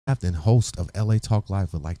And host of LA Talk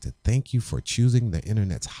Live would like to thank you for choosing the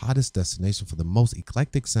internet's hottest destination for the most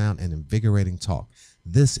eclectic sound and invigorating talk.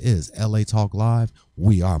 This is LA Talk Live.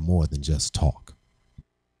 We are more than just talk.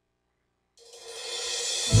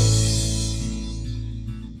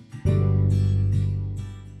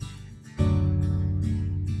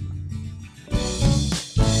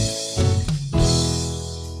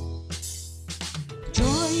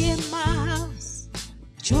 Joy in my house,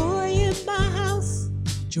 joy in my house,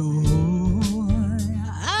 joy.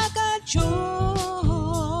 I got joy.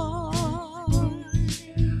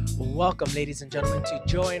 Welcome, ladies and gentlemen, to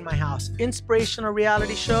Joy in My House, inspirational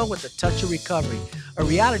reality show with a touch of recovery. A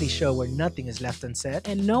reality show where nothing is left unsaid.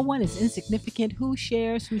 And no one is insignificant. Who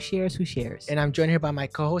shares, who shares, who shares. And I'm joined here by my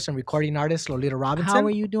co-host and recording artist, Lolita Robinson. How are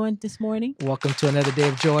you doing this morning? Welcome to another day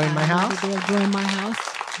of Joy in My House. Another day of Joy in my house.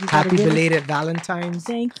 You gotta Happy give us- belated Valentine's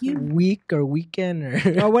Thank you. week or weekend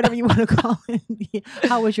Or whatever you want to call it.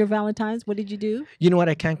 How was your Valentine's? What did you do? You know what?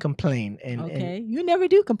 I can't complain. Okay. You never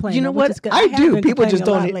do complain. You know which what? is good. I have do. been People just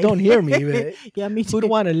complaining a lot don't lately. hear me. But Yeah, me too. who'd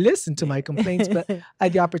want to listen to my complaints? But I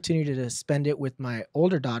had the opportunity to spend it with my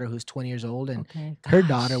older daughter, who's 20 years old, and Okay, her gosh.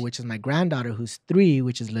 daughter, which is my granddaughter, who's 3,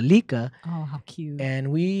 which is Lalika. Oh, how cute.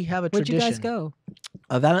 And we have a Where'd you tradition. guys go?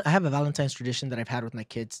 I have a Valentine's tradition that I've had with my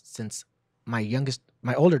kids since my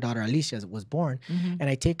older daughter Alicia was born, Mhm. and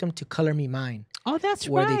I take them to Color Me Mine, Oh, that's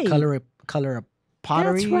where right. they color a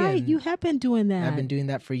pottery. That's right. and You have been doing that. I've been doing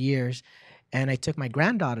that for years, and I took my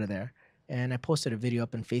granddaughter there, and I posted a video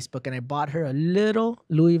up on Facebook, and I bought her a little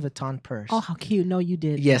Louis Vuitton purse. Oh, how cute. No, you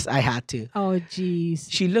did. Yes, I had to. Oh, geez.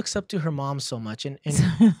 She looks up to her mom so much, and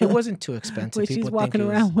it wasn't too expensive. Well, People she's think walking it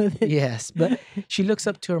was- around with it. Yes, but she looks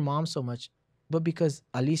up to her mom so much, but because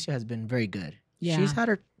Alicia has been very good. Yeah. She's had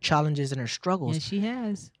her challenges and her struggles, Yes, she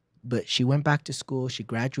has. but she went back to school. She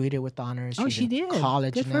graduated with honors. Oh, She's she in did.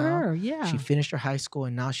 college Good now. for her. Yeah. She finished her high school,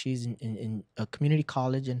 and now she's in a community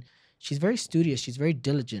college, and she's very studious. She's very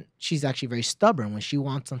diligent. She's actually very stubborn. When she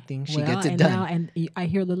wants something, she gets it and done. Now, and I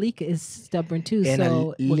hear Lalika is stubborn too. And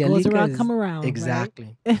So what goes Lalika around is- come around. right?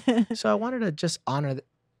 Exactly. So I wanted to just honor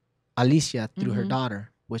Alicia through her Mhm.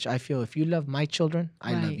 daughter, which I feel if you love my children,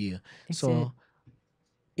 I love Right. you. That's So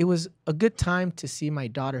it was a good time to see my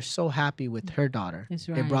daughter so happy with her daughter. That's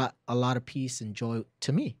It right. brought a lot of peace and joy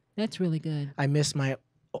to me. That's really good. I miss my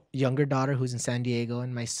younger daughter who's in San Diego,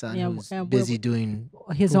 and my son Yeah, who's and busy doing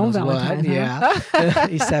His who own knows what. Valentine. Huh? Yeah.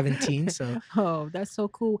 He's 17. So Oh, that's so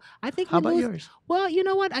cool. I think how we about lose- yours? Well, you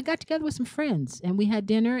know what? I got together with some friends and we had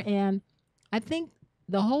dinner, and I think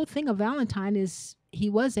the whole thing of Valentine is he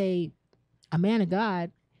was a man of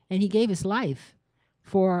God, and he gave his life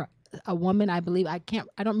for a woman. I believe I don't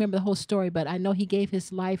remember the whole story, but I know he gave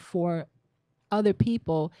his life for other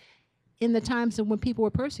people in the times of when people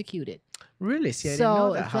were persecuted. Really? See, I didn't know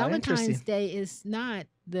So that. How Valentine's interesting. Day is not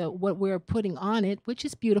what we're putting on it, which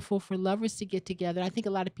is beautiful for lovers to get together. I think a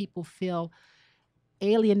lot of people feel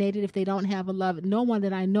alienated if they don't have a love. No one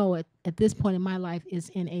that I know at this point in my life is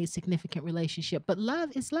in a significant relationship. But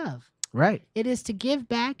love is love. Right. It is to give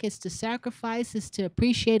back, it's to sacrifice, it's to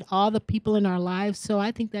appreciate all the people in our lives. So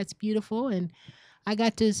I think that's beautiful. And I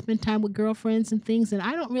got to spend time with girlfriends and things, and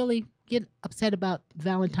I don't really get upset about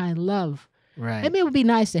Valentine love. Right. I mean, it would be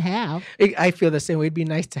nice to have. I feel the same way. It'd be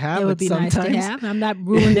nice to have. It but would be nice to sometimes- have. I'm not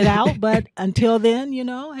ruling it out, but until then,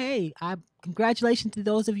 hey, congratulations to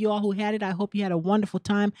those of you all who had it. I hope you had a wonderful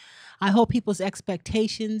time. I hope people's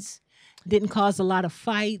expectations didn't cause a lot of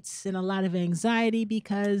fights and a lot of anxiety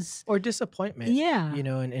because, Or disappointment. yeah,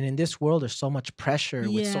 And in this world, there's so much pressure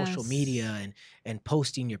with social Yes. media and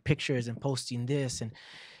posting your pictures and posting this. And,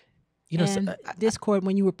 so, and discord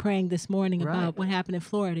when you were praying this morning Right. about what happened in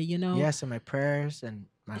Florida, yes, and my prayers and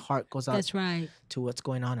my heart goes out That's right. to what's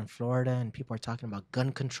going on in Florida, and people are talking about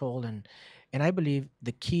gun control. And I believe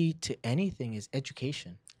the key to anything is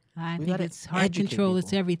education. I We think gotta it's heart educate control. It's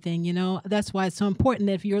people. everything. That's why it's so important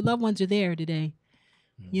that if your loved ones are there today,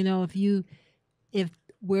 if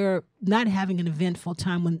we're not having an eventful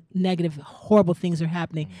time when negative, horrible things are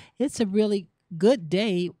happening, it's a really good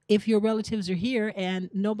day if your relatives are here and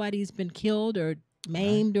nobody's been killed or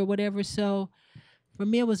maimed or whatever. So for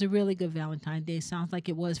me, it was a really good Valentine's Day. Sounds like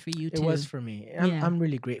it was for you too. It was for me. Yeah. I'm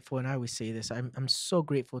really grateful, and I always say this. I'm so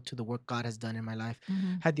grateful to the work God has done in my life.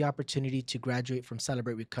 Mhm. Had the opportunity to graduate from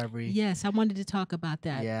Celebrate Recovery. Yes, I wanted to talk about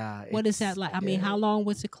that. Yeah. What is it's- that like? I mean, how long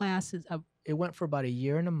was the class? It went for about a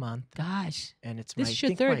year and a month, Gosh, and it's this my, is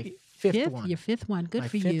your I think my fifth one. Your fifth one. Good my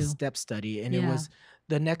for fifth you. step study, and it Yeah. was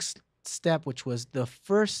the next step, which was the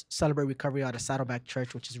first Celebrate Recovery out of Saddleback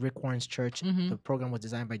Church, which is Rick Warren's church. Mhm. The program was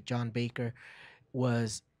designed by John Baker.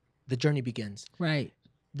 Was The Journey Begins, Right.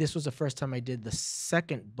 this was the first time I did the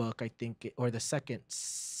second book, I think, or the second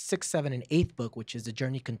 6th, 7th, and 8th book, which is The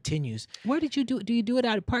Journey Continues. Where did you do you do it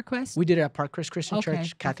out at Parkcrest? We did it at Parkcrest Christian Okay,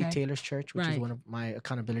 Church, Kathy okay. Taylor's church, which is Right. one of my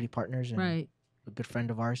accountability partners and Right. a good friend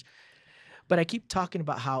of ours. But I keep talking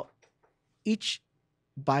about how each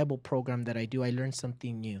Bible program that I do, I learn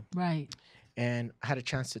something new. Right. And I had a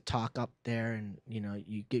chance to talk up there, and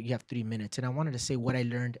you have 3 minutes, and I wanted to say what I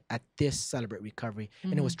learned at this Celebrate Recovery,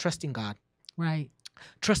 and it was trusting God, Right.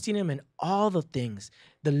 trusting Him in all the things,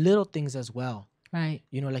 the little things as well. Right.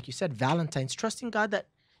 Like you said, Valentine's, trusting God that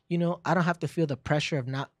I don't have to feel the pressure of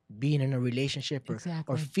not being in a relationship or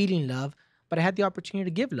Exactly. feeling love, but I had the opportunity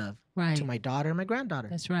to give love Right. to my daughter and my granddaughter.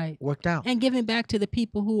 That's right. Worked out. And giving back to the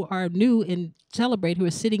people who are new and Celebrate, who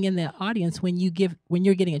are sitting in the audience when you're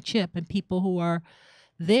getting a chip, and people who are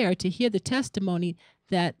there to hear the testimony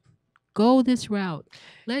that go this route.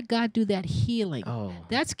 Let God do that healing. Oh,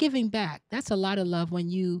 That's giving back. That's a lot of love when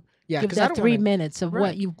you yeah, give 'cause I that don't 3 wanna- minutes of Right.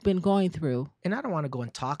 what you've been going through. and I don't want to go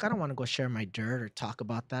and talk. I don't want to go share my dirt or talk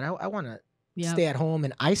about that. I want to Yeah. stay at home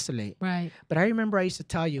and isolate. Right. But I remember I used to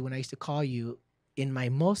tell you when I used to call you in my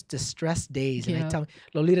most distressed days, and Yeah. I tell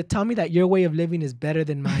Lolita, tell me that your way of living is better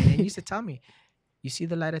than mine. And you used to tell me, you see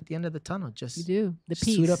the light at the end of the tunnel. Just You do. The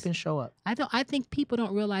peace. suit up and show up. I think people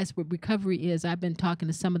don't realize what recovery is. I've been talking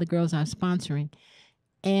to some of the girls I'm sponsoring,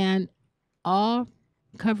 and all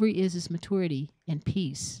recovery is maturity and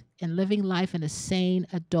peace and living life in a sane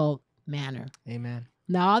adult manner. Amen.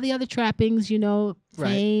 Now, all the other trappings, Right.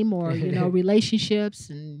 fame or, relationships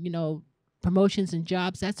and, promotions and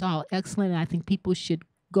jobs, that's all excellent. And I think people should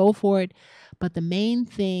go for it. But the main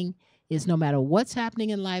thing is no matter what's happening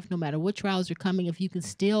in life, no matter what trials are coming, if you can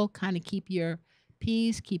still kind of keep your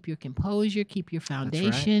peace, keep your composure, keep your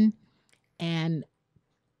foundation, and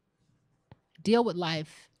deal with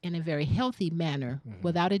life in a very healthy manner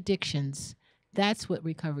without addictions, that's what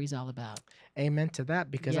recovery is all about. Amen to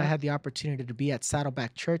that, because I Yeah. had the opportunity to be at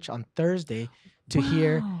Saddleback Church on Thursday to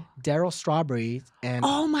hear Wow. Daryl Strawberry, and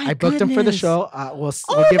Oh my I booked him for the goodness. show. We'll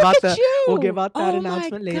Oh, give out look the at you. we'll give out that Oh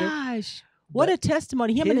announcement my later. Gosh. What But a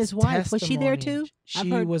testimony. Him and his wife. Was she there testimony, too? I've She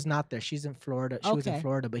heard- was not there. She's in Florida. She was in Okay.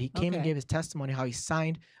 Florida, but he came and Okay. gave his testimony how he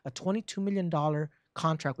signed a $22 million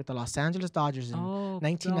contract with the Los Angeles Dodgers in Oh,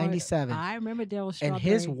 1997, Lord. I remember Daryl Strawberry. and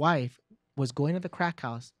his wife was going to the crack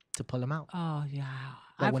house to pull him out. Oh, yeah.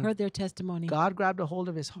 But I've when heard their testimony. God grabbed a hold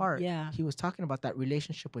of his heart. Yeah. He was talking about that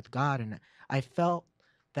relationship with God, and I felt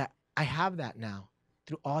that I have that now.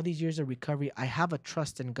 Through all these years of recovery, I have a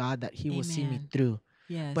trust in God that He will see me Amen. through.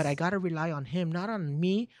 Yes. But I got to rely on Him, not on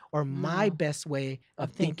me or my No. best way of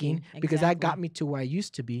Of thinking. thinking, because that got Exactly. me to where I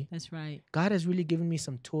used to be. That's right. God has really given me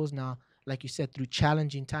some tools now, like you said, through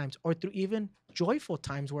challenging times or through even joyful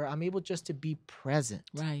times where I'm able just to be present.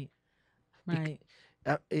 Right. Bec- Right.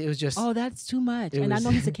 It was just, Oh, that's too much. It And I was- know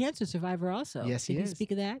he's a cancer survivor also. Yes, he Can you is. speak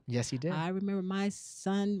of that? yes, He did. I remember my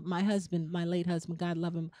son, my husband, my late husband, God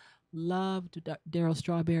love him, loved Daryl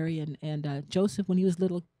Strawberry and Joseph when he was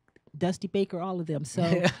little, Dusty Baker, all of them. So,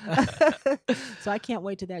 so I can't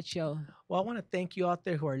wait to that show. Well, I want to thank you out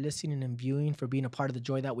there who are listening and viewing for being a part of the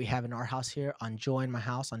joy that we have in our house here on Joy in My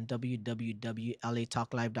House on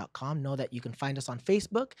www.latalklive.com. Know that you can find us on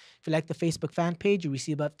Facebook. If you like the Facebook fan page, you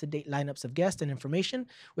receive up-to-date lineups of guests and information.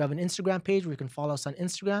 We have an Instagram page where you can follow us on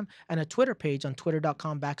Instagram, and a Twitter page on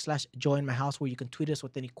twitter.com/Joy in My House where you can tweet us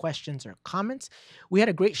with any questions or comments. We had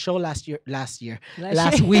a great show last week.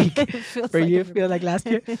 Feels For like you, every- feel like last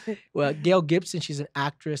year? Well, Gail Gibson, she's an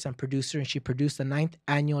actress and producer, and she produced the 9th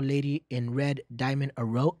annual Lady in Red Diamond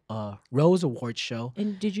Rose Awards show.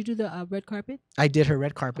 And did you do the red carpet? I did her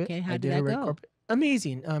red carpet. Okay, how I did her that red go? carpet.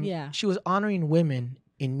 Amazing. Yeah. She was honoring women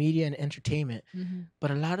in media and entertainment, Mhm.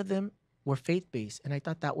 but a lot of them were faith-based, and I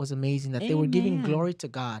thought that was amazing that they were giving Amen. glory to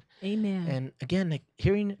God. Amen. And again, like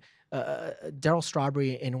hearing Daryl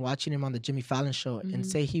Strawberry and watching him on the Jimmy Fallon show and Mhm.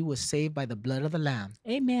 say he was saved by the blood of the Lamb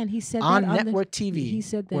Amen. He said on that network TV, He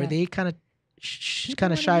said that. where they kind of People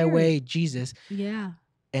wanna shy hear away Jesus. Yeah.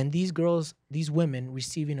 And these girls, these women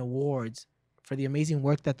receiving awards for the amazing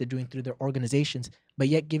work that they're doing through their organizations, but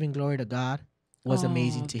yet giving glory to God was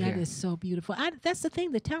amazing to hear. That is so beautiful. That's the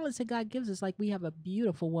thing. The talents that God gives us. Like we have a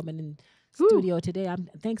beautiful woman in Woo. studio today.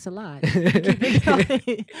 Thanks a lot. Keep it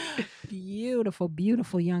going. Beautiful,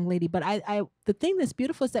 beautiful young lady. But the thing that's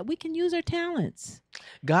beautiful is that we can use our talents.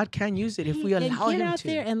 God can use it if we And allow get Him out to.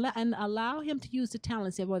 there and allow Him to use the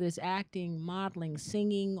talents, whether it's acting, modeling,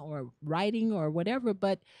 singing, or writing, or whatever.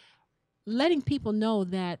 But letting people know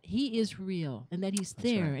that he is real and that he's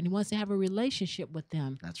there right. and he wants to have a relationship with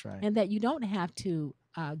them, That's right. and that you don't have to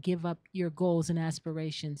give up your goals and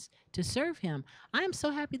aspirations to serve him. I am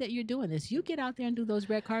so happy that you're doing this. You get out there and do those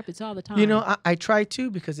red carpets all the time. You know, I try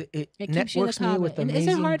to because it it keeps you in the networks me with comment. And amazing.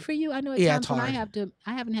 is it hard for you? I know at Yeah, times it's when hard.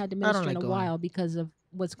 I haven't had to I don't minister like in a going. while because of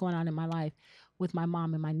what's going on in my life with my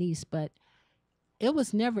mom and my niece, but it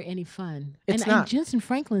was never any fun. It's And not. Jensen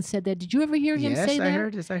Franklin said that. Did you ever hear him Yes, say I that?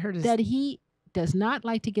 heard this. I heard this. That he does not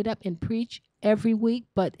like to get up and preach every week,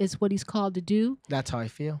 but it's what he's called to do. That's how I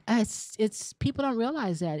feel. It's people don't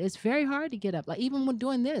realize that it's very hard to get up. Like even when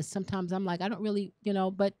doing this, sometimes I'm like, I don't really,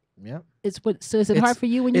 but Yeah. it's what. So is it hard for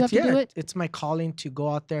you when you have to do it? It's my calling to go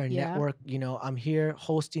out there and Yeah. network. I'm here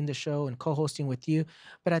hosting the show and co-hosting with you,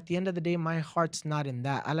 but at the end of the day, my heart's not in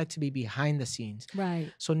that. I like to be behind the scenes.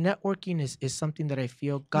 Right. So networking is something that I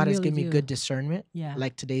feel God has really given me do. good discernment. Yeah.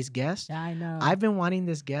 Like today's guest. I know. I've been wanting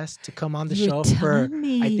this guest to come on the You show were for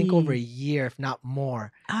telling I think over a me. year, if not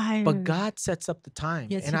more. I But God sets up the time.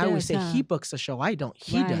 Yes, And he I always does, say huh? he books the show. I don't.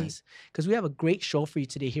 He Right. does. Because we have a great show for you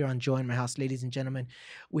today here on Joy in My House, ladies and gentlemen.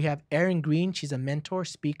 We have Erin Green. She's a mentor,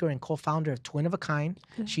 speaker, and co-founder of Twin of a Kind.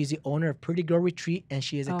 She's the owner of Pretty Girl Retreat, and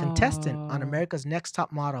she is a contestant on Oh. America's Next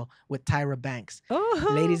Top Model with Tyra Banks. Oh.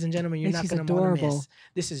 Ladies and gentlemen, you're And not she's going to want to adorable. miss.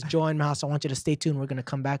 This is Joy in My House. I want you to stay tuned. We're going to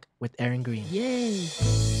come back with Erin Green. Yay.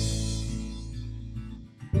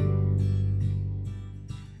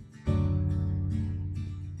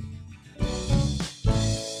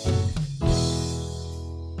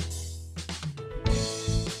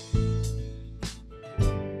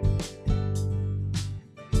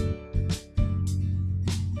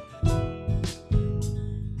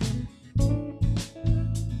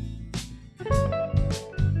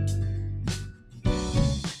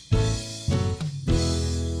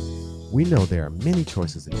 We know there are many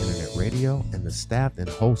choices in internet radio, and the staff and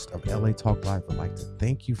host of LA Talk Live would like to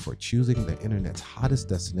thank you for choosing the internet's hottest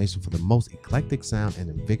destination for the most eclectic sound and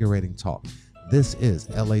invigorating talk. This is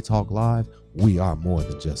LA Talk Live. We are more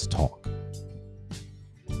than just talk.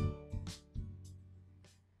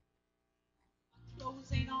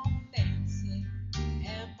 Clothes ain't all fancy,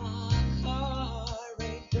 and my car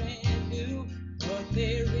ain't brand new, but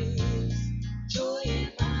there is joy in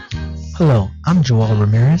my house. Hello, I'm Joel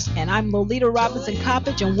Ramirez And I'm Lolita Robinson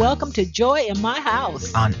Coppage, and welcome to Joy in My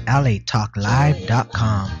House on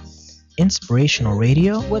LATalkLive.com. Inspirational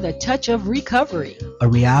radio, with a touch of recovery. a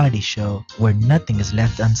reality show where nothing is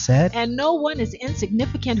left unsaid, And no one is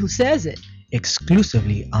insignificant who says it.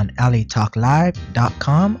 exclusively on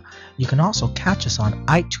LATalkLive.com. You can also catch us on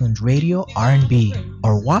iTunes Radio R&B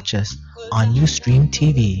or watch us on Ustream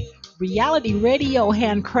TV. Reality radio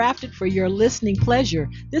handcrafted for your listening pleasure.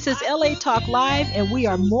 This is LA Talk Live, and we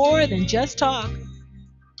are more than just talk.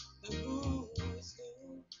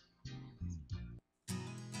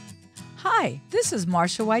 Hi, this is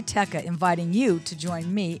Marsha Waiteka inviting you to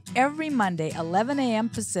join me every Monday, 11 a.m.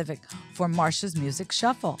 Pacific, for Marsha's Music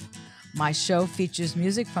Shuffle. My show features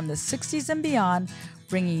music from the 60s and beyond,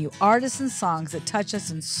 bringing you artists and songs that touch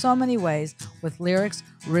us in so many ways with lyrics,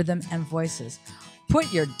 rhythm, and voices.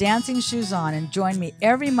 Put your dancing shoes on and join me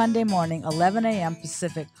every Monday morning, 11 a.m.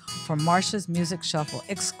 Pacific, for Marsha's Music Shuffle,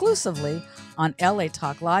 exclusively on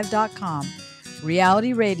LATalkLive.com.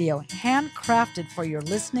 Reality radio, handcrafted for your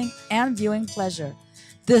listening and viewing pleasure.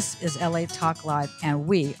 This is LA Talk Live, and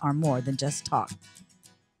we are more than just talk.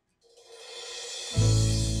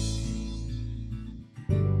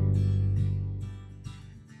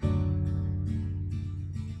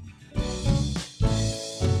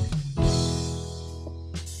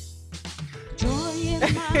 Joy in my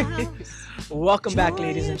house. Welcome back,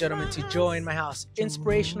 ladies and gentlemen, to Joy in My House,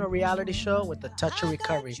 inspirational reality show with a touch of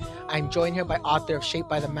recovery. I'm joined here by author of Shaped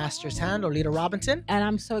by the Master's Hand, Lolita Robinson, And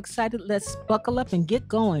I'm so excited. Let's buckle up and get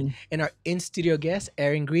going. and our in-studio guest,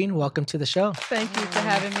 Erin Green. Welcome to the show. Thank you for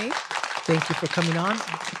having me. Thank you for coming on.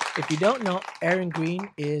 If you don't know, Erin Green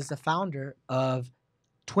is the founder of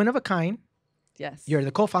Twin of a Kind. Yes. You're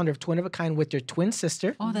the co-founder of Twin of a Kind with your twin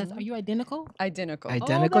sister. Oh, are you identical? identical.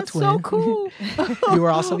 Identical oh, that's twin. so cool. You are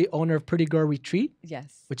also the owner of Pretty Girl Retreat,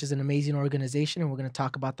 Yes. which is an amazing organization, and we're going to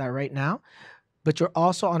talk about that right now. But you're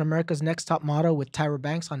also on America's Next Top Model with Tyra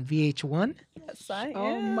Banks on VH1. Yes, I am.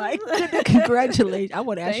 Oh my goodness. Congratulations. I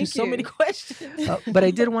want to ask you Thank so many you. questions. But I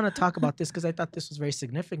did want to talk about this because I thought this was very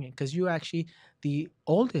significant because you're actually the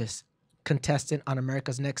oldest contestant on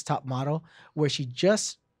America's Next Top Model, where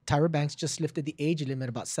Tyra Banks just lifted the age limit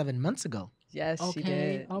about 7 months ago. Yes, she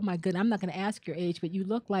Okay. did. Oh my goodness. I'm not going to ask your age, but you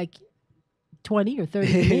look like 20 or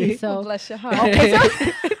 30 to me. Well, So bless your heart. Okay,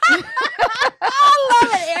 so- I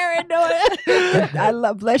love it, Erin doing. I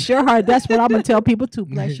love. Bless your heart. That's what I'm gonna tell people too.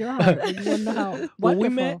 Bless your heart. You wanna know how Well, we wonderful.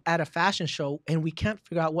 met at a fashion show, and we can't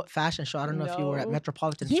figure out what fashion show. I don't know if you were at No.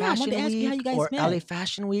 Metropolitan Yeah, I Fashion wanted to ask you how Week you guys or met. LA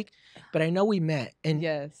Fashion Week, but I know we met. And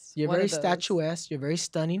Yes. you're one very of those. statuesque. You're very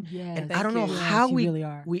stunning. Yes. And I Thank don't know you. how you we really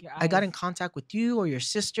are. Your I got in eyes. contact with you or your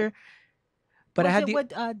sister, but Was I had it the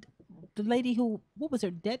what the lady who what was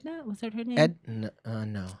her Dedna? Was that her name?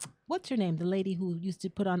 no. What's her name? The lady who used to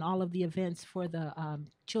put on all of the events for the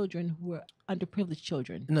children who were underprivileged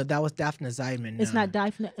children. No, that was Daphne Zeidman. It's not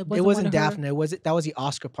Daphne. It It wasn't, wasn't one of her- Daphne. That was the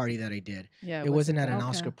Oscar party that I did. Yeah. It wasn't at an Okay.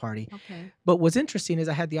 Oscar party. Okay. But what's interesting is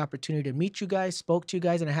I had the opportunity to meet you guys, spoke to you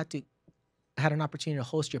guys, and I had an opportunity to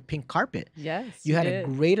host your pink carpet. Yes. You had did. a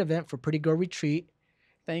great event for Pretty Girl Retreat.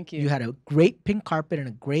 Thank you. You had a great pink carpet and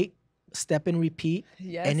a great step and repeat.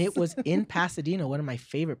 Yes. And it was in Pasadena, one of my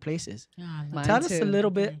favorite places. Yeah, I love Mine Tell it. us a too.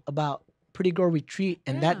 little bit Okay. about Pretty Girl Retreat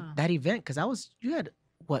and Yeah. that event, because you had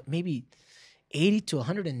what, maybe 80 to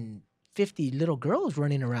 150 little girls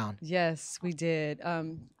running around. Yes, we did.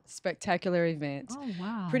 Spectacular event. Oh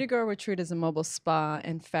wow. Pretty Girl Retreat is a mobile spa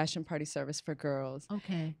and fashion party service for girls.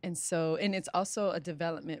 Okay. And it's also a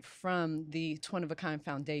development from the One of a Kind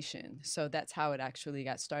Foundation. So that's how it actually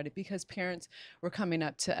got started, because parents were coming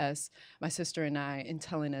up to us, my sister and I, and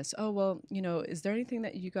telling us, oh, well, is there anything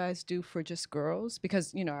that you guys do for just girls?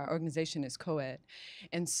 Because, our organization is co-ed.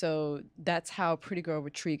 And so that's how Pretty Girl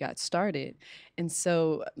Retreat got started. And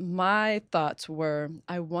so my thoughts were,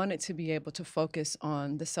 I wanted to be able to focus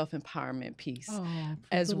on the self-empowerment piece. Oh, for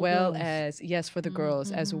As little well girls. as, yes, for the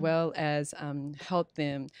girls, as mhm. well as help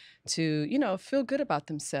them to, feel good about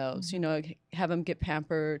themselves, have them get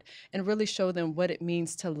pampered and really show them what it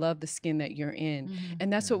means to love the skin that you're in. Mhm.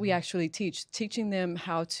 And that's what we actually teaching them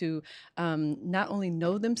how to not only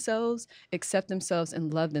know themselves, accept themselves,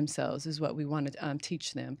 and love themselves is what we want to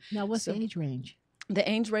teach them. Now, what's So- the age range? The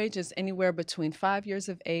age range is anywhere between 5 years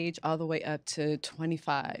of age all the way up to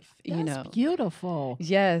 25, That's beautiful.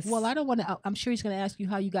 Yes. Well, I don't want to. I'm sure he's going to ask you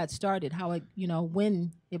how you got started, how it,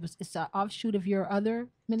 when it was. It's an offshoot of your other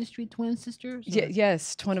ministry, twin sisters. or-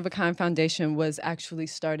 Yes, One of a Kind Foundation was actually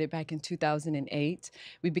started back in 2008.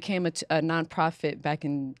 We became a nonprofit back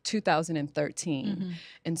in 2013. Mhm.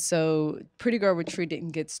 And so Pretty Girl Retreat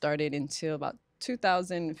didn't get started until about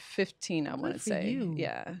 2015, I want to for say. you.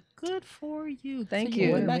 Yeah. Good for you. Thank so you.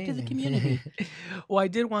 You went back to the community. Well, I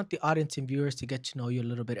did want the audience and viewers to get to know you a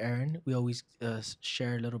little bit, Erin. We always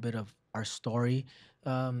share a little bit of our story.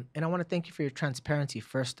 And I want to thank you for your transparency,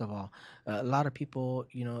 first of all. A lot of people,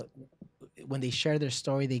 when they share their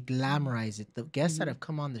story, they glamorize it. The guests that have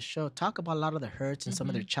come on the show talk about a lot of the hurts and some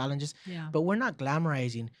of their challenges, Yeah. but we're not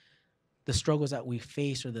glamorizing the struggles that we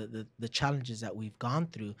face or the challenges that we've gone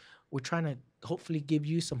through. We're trying to hopefully give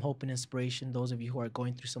you some hope and inspiration, those of you who are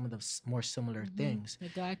going through some of the more similar things.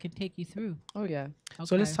 That God can take you through. Oh, yeah.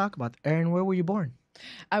 So let's Okay. talk about Erin. Where were you born?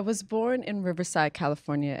 I was born in Riverside,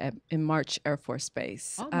 California in March Air Force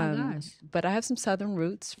Base. Oh, my gosh. But I have some Southern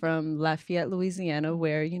roots from Lafayette, Louisiana,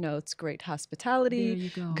 where, it's great There hospitality, you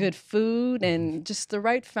go. good food, and just the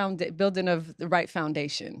right building of the right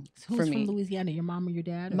foundation Who's for from me. Louisiana? Your mom or your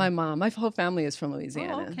dad? or- My mom, my whole family is from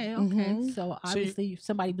Louisiana. Oh, okay. Mhm. So obviously, if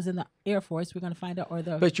somebody was in the Air Force, we're going to find out, or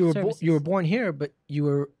the But you were services. born here, but you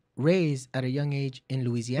were raised at a young age in In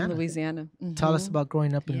Louisiana. Louisiana. Tell us Mhm. about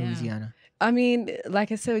growing up in Yeah. Louisiana. I mean,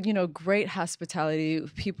 like I said, great hospitality.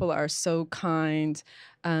 People are so kind.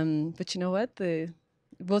 But you know what?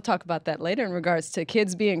 We'll talk about that later in regards to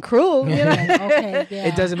kids being cruel. You know? Okay, yeah.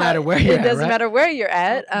 It doesn't matter where you're It at, doesn't right? matter where you're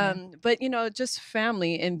at. Okay. But just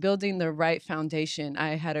family and building the right foundation.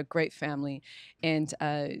 I had a great family, and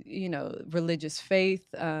religious faith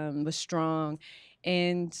was strong.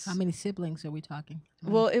 And How many siblings are we talking?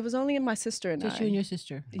 well, it was only my sister and Just I. you and your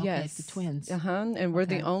sister. Okay, Yes, the twins. and we're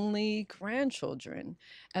the Okay. only grandchildren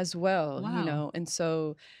as well. Wow. And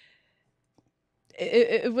so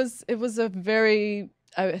it was a very,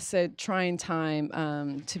 I said, trying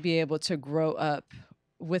time to be able to grow up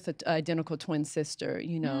with an identical twin sister.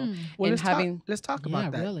 Hmm. Well, and let's talk Yeah,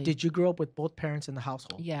 about that. really. Did you grow up with both parents in the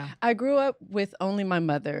household? Yeah. I grew up with only my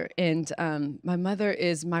mother, and my mother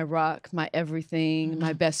is my rock, my everything,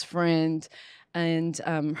 my best friend. And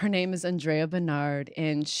her name is Andrea Bernard,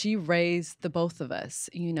 and she raised the both of us.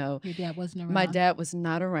 Your dad wasn't around? My dad was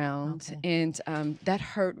not around, Okay. and that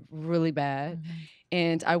hurt really bad. Mhm.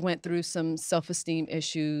 And I went through some self-esteem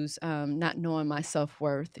issues, not knowing my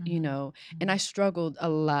self-worth, and I struggled a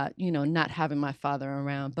lot, not having my father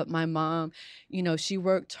around. But my mom, she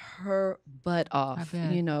worked her butt off, bet.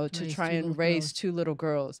 to Raise try two and little raise girls. 2 little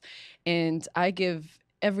girls. And I give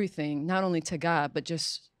everything, not only to God, but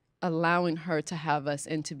just allowing her to have us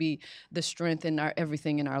and to be the strength in our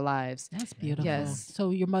everything in our lives. That's beautiful. Yes.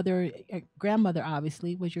 So your mother, grandmother,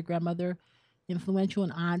 obviously, was your grandmother influential,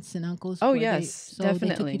 and aunts and uncles? Oh, were they- yes, so they took you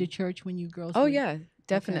definitely. to church when you girls Oh were? yeah,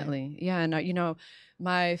 definitely. Yeah, and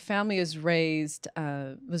my family was raised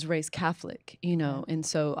Catholic, and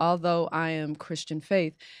so although I am Christian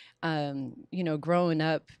faith, growing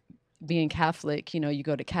up being Catholic, you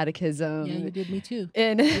go to catechism. Yeah, you did me too.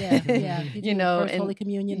 And Yeah, yeah. Did you know, first and Holy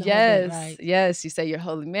Communion, the whole bit, yes, right? yes, you say your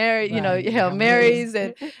Holy Mary, Right. your Hail Marys,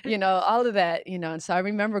 and all of that, and so I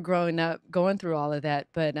remember growing up going through all of that,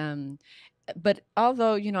 but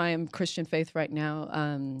although I am Christian faith right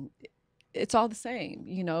now, it's all the same.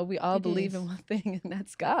 We all It believe is. in one thing, and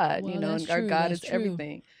that's God. Well, And that's our true. God That's is true.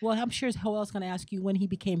 everything. Well, I'm sure Joel's going to ask you when he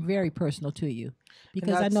became very personal to you,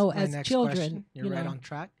 because I that's know my as next children, question. You're right on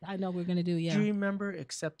track. I know we're going to do. Yeah. Do you remember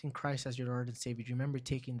accepting Christ as your Lord and Savior? Do you remember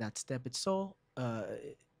taking that step? It's so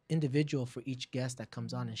individual for each guest that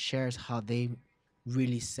comes on and shares how they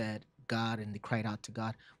really said God and they cried out to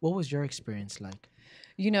God. What was your experience like?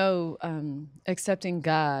 Accepting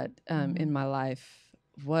God Mm-hmm. in my life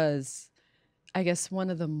was, I guess, one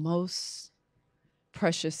of the most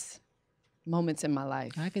precious moments in my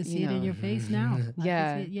life. I can see it in your face now. I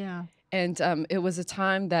Yeah. can see it, yeah. And it was a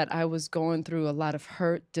time that I was going through a lot of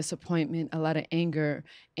hurt, disappointment, a lot of anger,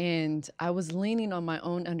 and I was leaning on my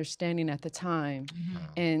own understanding at the time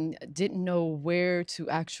and didn't know where to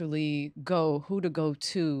actually go, who to go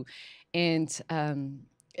to. And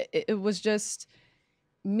it was just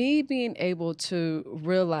me being able to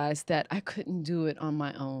realize that I couldn't do it on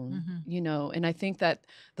my own, and I think that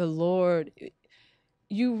the Lord,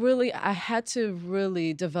 I had to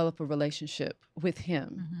really develop a relationship with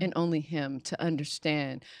him and only him to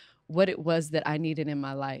understand what it was that I needed in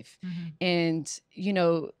my life. And,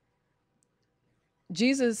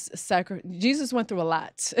 Jesus went through a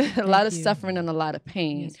lot, a lot of suffering and a lot of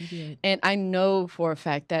pain. Yes, he did. And I know for a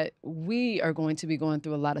fact that we are going to be going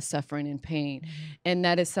through a lot of suffering and pain. And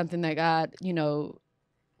that is something that God,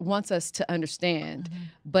 wants us to understand,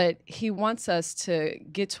 but he wants us to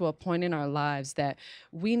get to a point in our lives that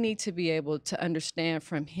we need to be able to understand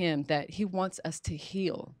from him that he wants us to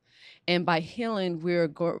heal. And by healing, we're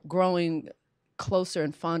growing closer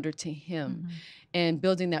and fonder to him and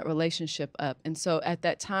building that relationship up. And so at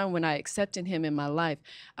that time when I accepted him in my life,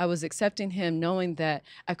 I was accepting him knowing that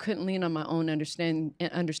I couldn't lean on my own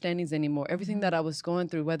understandings anymore. Everything that I was going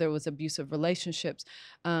through, whether it was abusive relationships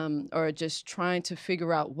or just trying to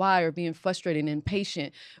figure out why, or being frustrated and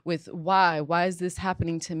impatient with why is this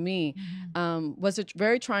happening to me, was a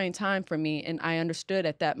very trying time for me. And I understood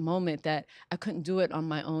at that moment that I couldn't do it on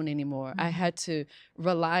my own anymore. I had to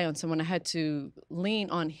rely on someone. I had to lean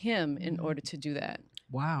on him in order to do that.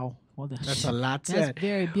 Wow. Well, That's a lot That's said.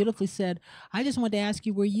 very beautifully said. I just wanted to ask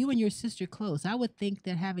you, were you and your sister close? I would think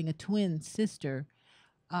that having a twin sister,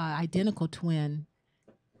 identical twin,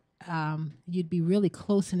 you'd be really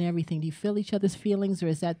close in everything. Do you feel each other's feelings, or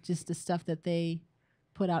is that just the stuff that they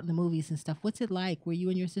put out in the movies and stuff? What's it like? Were you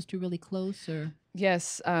and your sister really close, or?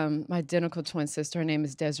 Yes, my identical twin sister, her name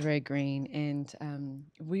is Desiree Green, and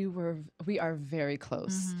we are very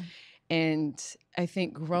close. And I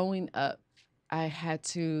think growing up, I had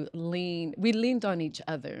to we leaned on each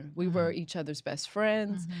other. We were each other's best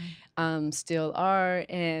friends, still are,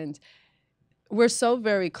 and we're so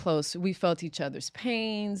very close. We felt each other's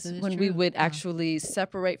pains when we would actually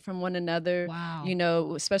separate from one another. Wow.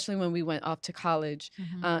 Especially when we went off to college.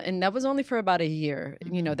 And that was only for about a year,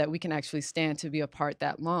 that we can actually stand to be apart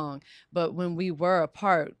that long. But when we were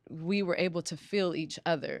apart, we were able to feel each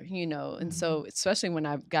other, And so, especially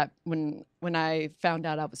when I found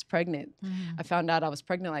out I was pregnant, I found out I was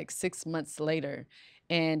pregnant like 6 months later.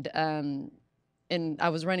 And I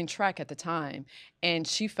was running track at the time, and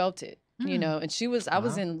she felt it. And I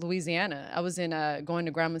was in Louisiana. I was in going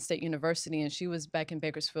to Grambling State University, and she was back in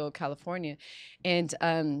Bakersfield, California. And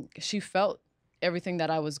she felt everything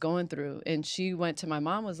that I was going through. And she went to my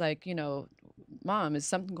mom, was like, Mom, is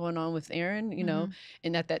something going on with Erin?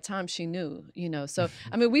 And at that time she knew, So,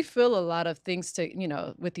 I mean, we feel a lot of things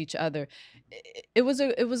with each other. It was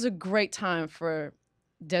a great time for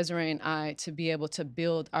Desiree and I to be able to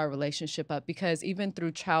build our relationship up, because even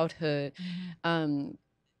through childhood,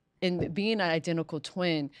 and being an identical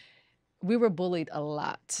twin, we were bullied a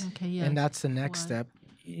lot. Okay, yeah. And that's the next Wow. step.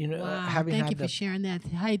 Wow. Having Thank had you for sharing that.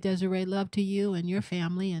 Hi, Desiree. Love to you and your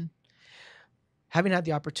family. And having had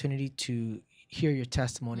the opportunity to hear your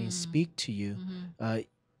testimony and speak to you,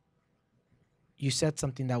 you said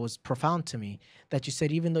something that was profound to me, that you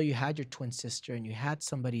said even though you had your twin sister and you had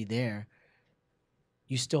somebody there,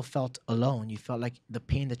 you still felt alone. You felt like the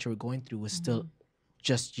pain that you were going through was still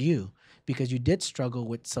just you, because you did struggle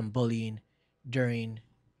with some bullying during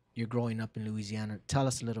your growing up in Louisiana. Tell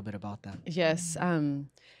us a little bit about that. Yes.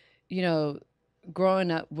 You know,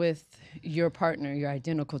 growing up with your partner, your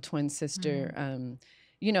identical twin sister,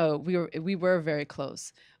 you know, we were very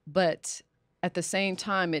close. But at the same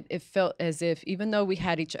time, it felt as if even though we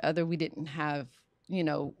had each other, we didn't have, you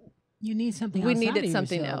know, You need something. we outside needed of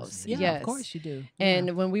something yourselves. else. Yeah, Yes. of course you do.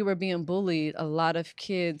 And when we were being bullied, a lot of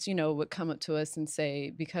kids, you know, would come up to us and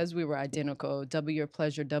say, because we were identical, double your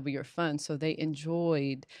pleasure, double your fun. So they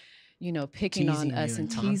enjoyed, you know, picking Teasing on us you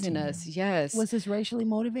and and teasing taunting us. Yes. Was this racially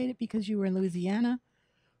motivated because you were in Louisiana?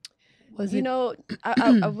 Was You it? know,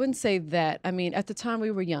 I wouldn't say that. I mean, at the time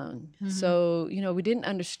we were young. So, you know, we didn't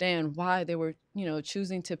understand why they were, you know,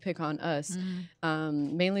 choosing to pick on us,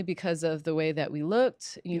 mainly because of the way that we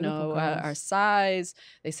looked, you Beautiful know, our girls. size.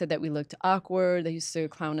 They said that we looked awkward. They used to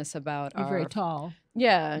clown us about You're our very tall.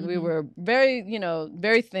 Yeah, we were very, you know,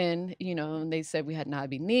 very thin, you know, and they said we had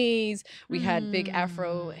knobby knees. We had big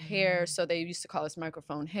afro hair, so they used to call us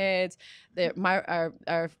microphone heads.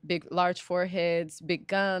 Our big, large foreheads, big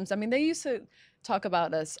gums. I mean, they used to talk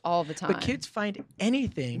about us all the time. But kids find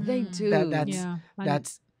anything They do. Yeah.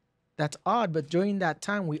 that's odd. But during that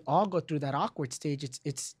time, we all go through that awkward stage.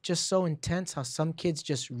 It's just so intense how some kids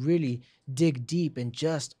just really dig deep and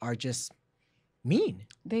just are just mean.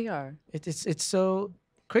 They are. It's so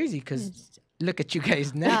crazy because It's- look at you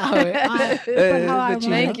guys now. But how But you- ironic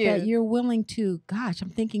Thank that you. you're willing to. Gosh, I'm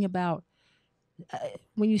thinking about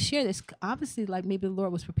when you share this. Obviously, like maybe the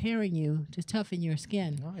Lord was preparing you to toughen your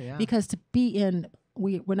skin. Oh yeah. Because to be in,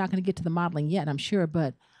 we're not going to get to the modeling yet, I'm sure,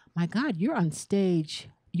 but my God, you're on stage,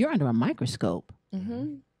 you're under a microscope.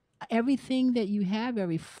 Mm-hmm. Everything that you have,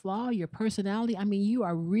 every flaw, your personality, I mean, you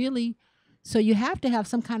are really, so you have to have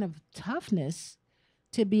some kind of toughness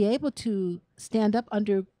to be able to stand up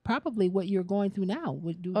under probably what you're going through now.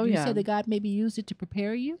 Do you yeah. say that God maybe used it to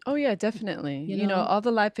prepare you? Oh, yeah, definitely. You You know, know? all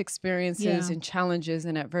the life experiences Yeah. and challenges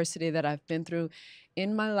and adversity that I've been through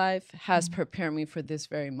in my life has prepared me for this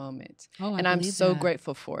very moment. Oh, I And I'm believe so that.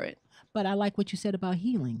 grateful for it. But I like what you said about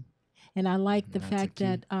healing. And I like the That's a fact key.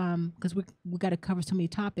 that, because we got to cover so many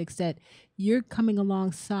topics, that you're coming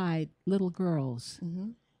alongside little girls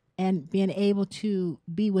Mhm. and being able to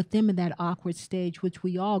be with them in that awkward stage, which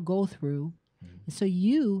we all go through. And so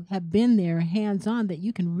you have been there hands on that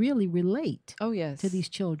you can really relate Oh, yes. to these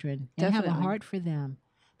children and have a Definitely. heart for them.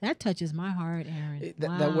 That touches my heart, Aaron.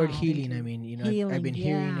 That word Wow. healing. I mean, you know, I've Healing, been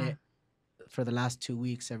hearing yeah. it for the last 2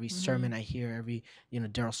 weeks. Every sermon I hear, every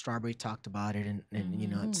Daryl Strawberry talked about it, and you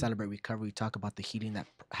know, at Celebrate Recovery, we talk about the healing that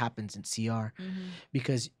happens in CR,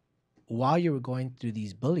 because while you were going through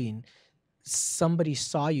these bullying, somebody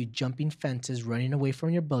saw you jumping fences, running away from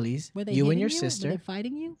your bullies. Were they You and hitting your you? Were sister. they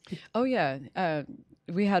fighting you? Oh, yeah.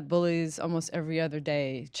 We had bullies almost every other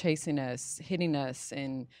day chasing us, hitting us,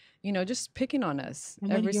 and, you know, just picking on us. And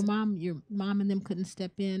when Every your s- mom and them couldn't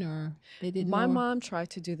step in, or they didn't My know? mom tried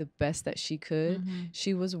to do the best that she could. Mhm.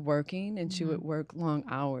 She was working and she would work long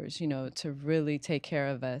hours, you know, to really take care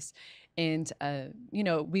of us. And, you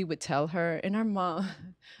know, we would tell her, and our mom,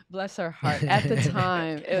 bless her heart, at the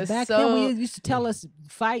time, it was Back so. then, we used to tell us,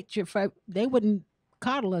 fight. They wouldn't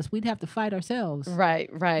coddle us. We'd have to fight ourselves. Right.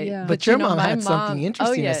 Yeah. But you your know, mom my had something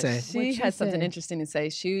interesting to oh, yeah, say. She What'd she had something say? interesting to say.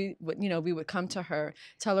 She would, you know, we would come to her,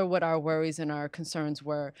 tell her what our worries and our concerns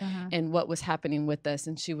were Uh-huh. and what was happening with us.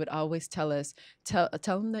 And she would always tell us, tell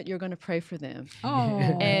them that you're going to pray for them. Oh.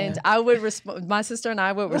 And I would respond, my sister and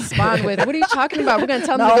I would respond with, what are you talking about? We're going to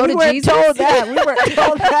tell them No, to go we to weren't Jesus? told that. We weren't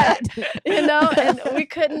told that. You know, and we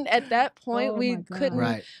couldn't, at that point, Oh, we my God. couldn't,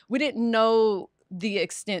 Right. we didn't know the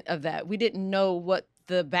extent of that. We didn't know what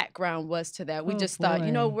the background was to that. We Oh, just thought,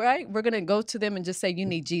 you know, boy. right, we're going to go to them and just say, you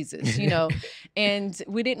need Jesus, you know, and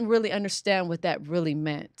we didn't really understand what that really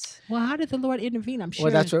meant. Well, how did the Lord intervene? I'm sure.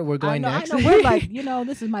 Well, that's where we're going I next. know. We're like,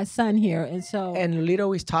 this is my son here. And so. And Lolita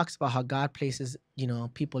always talks about how God places,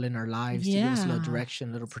 people in our lives to give us a little Yeah. direction,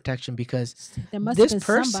 a little protection, because there must this have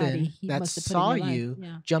been somebody person he that must have put in saw your life. you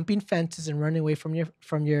Yeah. jumping fences and running away from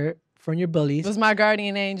your bullies Was my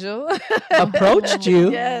guardian angel. approached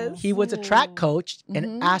you. Yes. He was a track coach and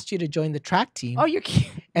Mhm. asked you to join the track team. Oh, you're kidding.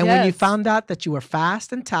 And when you Yes. found out that you were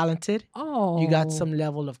fast and talented, Oh. you got some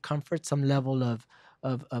level of comfort, some level of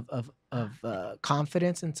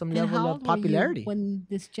confidence, and some And level how of old were you popularity. when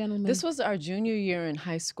this gentleman. This was our junior year in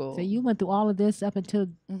high school. So you went through all of this up until.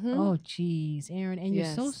 Mhm. Oh, geez, Aaron, and you're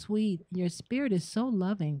so Yes. sweet. Your spirit is so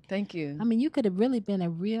loving. Thank you. I mean, you could have really been a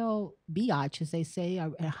real biatch, as they say,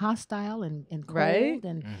 a hostile and cold, Right?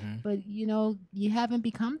 and Mhm. but you haven't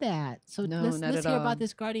become that. So No, let's not hear at all. about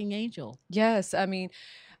this guardian angel. Yes, I mean,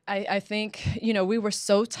 I think, you know, we were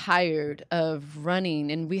so tired of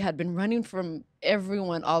running, and we had been running from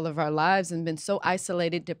everyone all of our lives and been so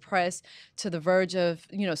isolated, depressed, to the verge of,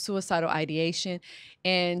 you know, suicidal ideation.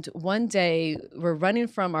 And one day we're running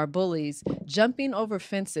from our bullies, jumping over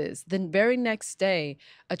fences. The very next day,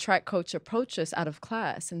 a track coach approached us out of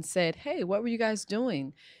class and said, "Hey, what were you guys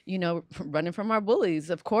doing? You know, running from our bullies,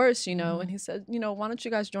 of course, you know." And he said, "You know, why don't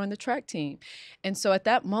you guys join the track team?" And so at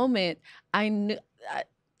that moment, I knew.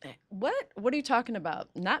 What are you talking about?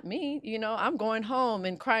 Not me. You know, I'm going home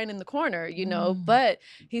and crying in the corner, you know. But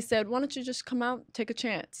he said, "Why don't you just come out, take a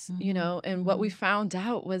chance?" You know. And what we found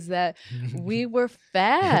out was that we were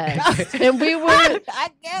fast and we were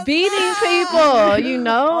beating people, you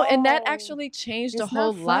know. And that actually changed a It's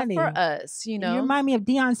whole not lot for funny. us, you You know. remind me of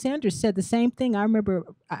Deion Sanders said the same thing. I remember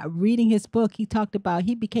reading his book. He talked about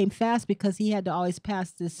he became fast because he had to always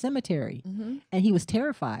pass the cemetery, and he was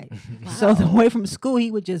terrified. So the way from school, he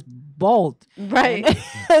would just bolt. Right.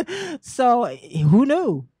 So who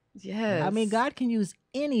knew? Yes. I mean, God can use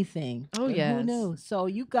anything. Oh, Who yes. knew? So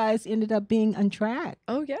you guys ended up being on track.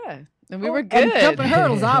 Oh, yeah. And we Oh, were and good. jumping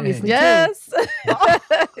hurdles, obviously. too. Yes.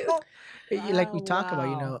 Like we Oh, talk about,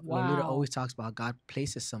 you know, wow, Lolita wow. always talks about God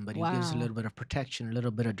places somebody who gives a Wow. little bit of protection, a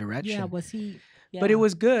little bit of direction. Yeah, was he? But it yeah.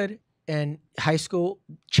 was good. And high school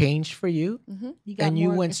changed for you. You got and you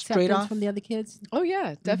more went straight acceptance off? from the other kids. Oh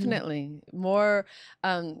yeah, definitely. More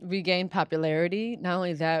we gained popularity. Not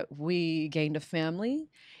only that, we gained a family,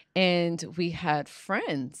 and we had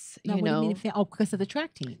friends. No, You what do you mean? know, Oh, because of the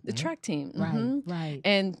track team. the track team. Right, Mhm. right.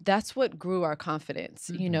 And that's what grew our confidence.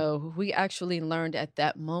 You know, we actually learned at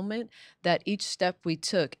that moment that each step we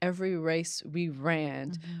took, every race we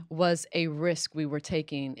ran, was a risk we were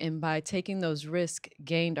taking. And by taking those risks,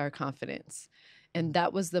 gained our confidence. And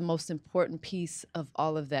that was the most important piece of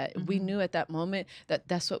all of that. We knew at that moment that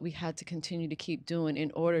that's what we had to continue to keep doing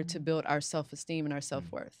in order to build our self-esteem and our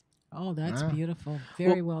self-worth. Oh, that's Wow. beautiful.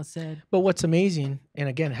 Very well said. But what's amazing, and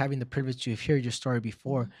again, having the privilege to hear your story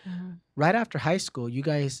before, right after high school,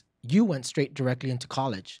 you went straight directly into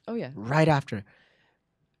college. Oh, yeah. Right after.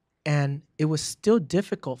 And it was still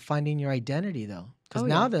difficult finding your identity though. Because Oh,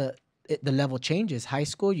 now yeah. the level changes. High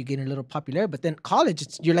school, you get a little popular, but then college,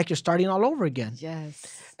 you're starting all over again.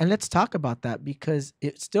 Yes. And let's talk about that because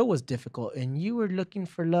it still was difficult and you were looking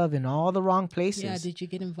for love in all the wrong places. Yeah. Did you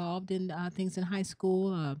get involved in things in high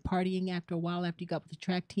school? Partying after a while after you got with the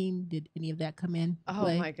track team? Did any of that come in? Oh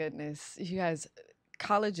play? my goodness. You guys,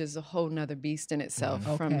 college is a whole nother beast in itself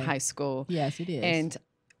from Okay. high school. Yes, it is. And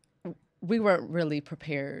we weren't really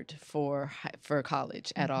prepared for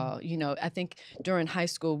college at all. You know, I think during high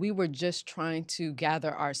school, we were just trying to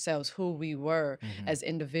gather ourselves, who we were as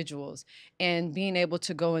individuals. And being able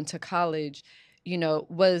to go into college, you know,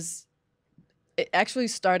 it actually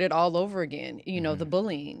started all over again, you know, the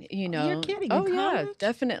bullying, you know. You're kidding, Oh, in yeah, college?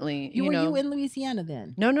 definitely. were know. you in Louisiana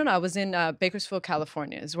then? No, I was in Bakersfield,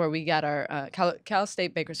 California, is where we got our Cal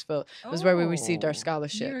State Bakersfield was where we received our Oh,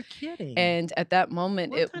 scholarship. You're kidding. And at that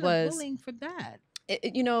moment, what it kind was, of bullying for that?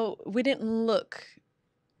 you know, we didn't look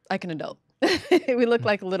like an adult. We looked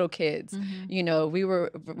like little kids. You know,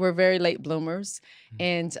 we're very late bloomers,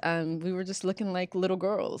 and we were just looking like little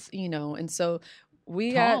girls. You know, and so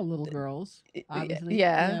we Tall got little girls, obviously.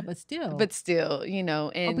 yeah, but still. but still, you know,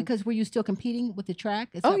 oh, and because were you still competing with the track?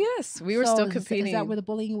 Is oh that- yes, we were so still is competing. that where the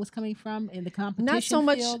bullying was coming from in the competition? Not so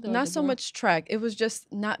much, field or not the so work? much track. It was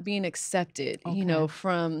just not being accepted. You know, Okay.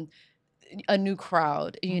 from a new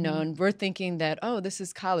crowd, you know, and we're thinking that, oh, this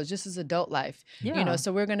is college, this is adult life, you Yeah. know,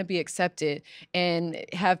 so we're going to be accepted and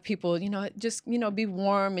have people, you know, just, you know, be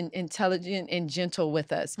warm and intelligent and gentle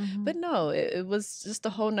with us. But no, it was just a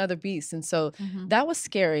whole nother beast. And so that was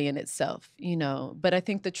scary in itself, you know, but I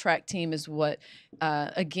think the track team is what,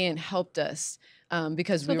 again, helped us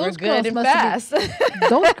because So we were those good girls and must have fast.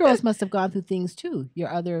 Those girls must have gone through things too.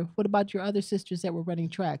 What about your other sisters that were running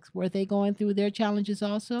tracks? Were they going through their challenges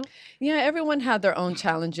also? Yeah, everyone had their own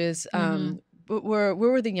challenges. But we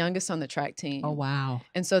were the youngest on the track team. Oh wow.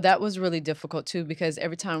 And so that was really difficult too, because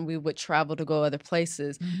every time we would travel to go other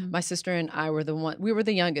places, my sister and I were we were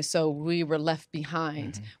the youngest, so we were left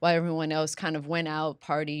behind while everyone else kind of went out,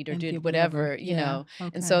 partied, or And did did whatever, whatever. you Yeah, know.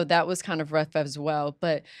 okay. And so that was kind of rough as well.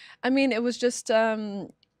 But I mean, it was just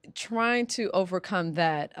trying to overcome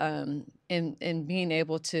that and being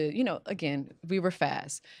able to, you know, again, we were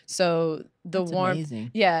fast. So the That's warmth,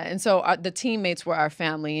 amazing. yeah. And so the teammates were our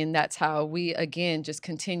family, and that's how we, again, just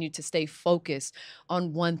continued to stay focused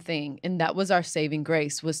on one thing. And that was our saving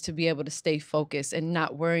grace, was to be able to stay focused and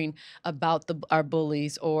not worrying about our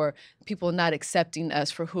bullies or people not accepting us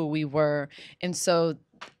for who we were. And so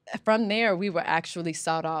from there, we were actually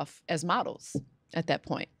sought off as models. at that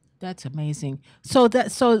point. That's amazing. So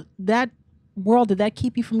that world, did that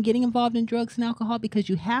keep you from getting involved in drugs and alcohol? Because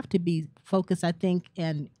you have to be focused, I think,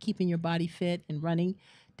 and keeping your body fit and running.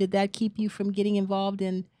 Did that keep you from getting involved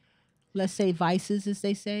in, let's say, vices, as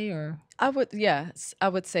they say, or? Yes, I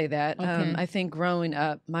would say that. Okay. I think growing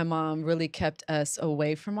up, my mom really kept us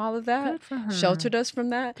away from all of that, Good for her. sheltered us from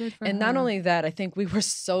that. Good for And not her. only that, I think we were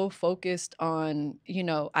so focused on,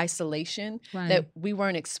 isolation Right. that we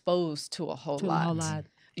weren't exposed to a whole To a lot. whole lot.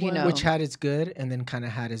 You know, Which had its good and then kind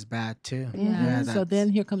of had its bad too. Yeah. So that's- then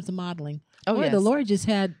here comes the modeling. Oh, Boy, the yes. Lord just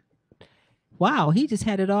had, wow, he just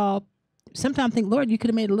had it all. Sometimes I think, Lord, you could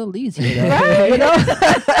have made it a little easier. Right. You know?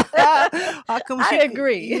 How come I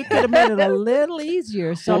agree. You could have made it a little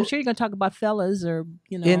easier. So I'm sure you're going to talk about fellas or,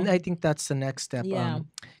 And I think that's the next step. Yeah.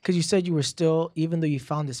 Because you said you were still, even though you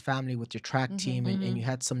found this family with your track team and mhm. you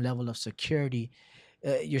had some level of security,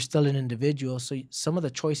 you're still an individual. So some of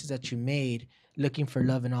the choices that you made, looking for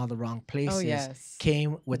love in all the wrong places, yes.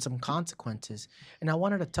 came with some consequences. And I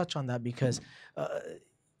wanted to touch on that because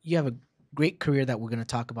you have a great career that we're going to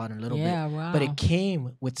talk about in a little Yeah, bit. wow. But it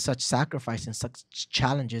came with such sacrifice and such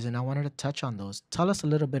challenges. And I wanted to touch on those. Tell us a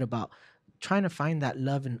little bit about trying to find that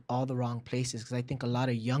love in all the wrong places. Because I think a lot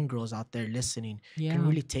of young girls out there listening Yeah. can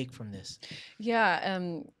really take from this. Yeah.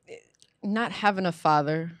 Not having a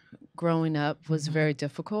father growing up was very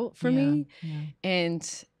difficult for me. Yeah.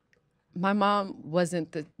 And my mom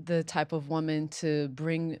wasn't the type of woman to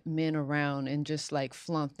bring men around and just like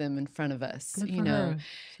flaunt them in front of us, Good you for know. her.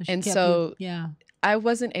 She And kept so yeah. I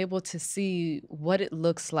wasn't able to see what it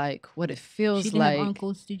looks like, what it feels She didn't like. have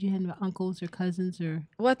uncles. Did you have uncles or cousins or?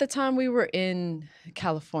 Well, at the time we were in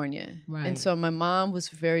California. Right. And so my mom was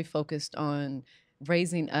very focused on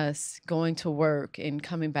raising us, going to work and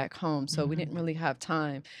coming back home. So we didn't really have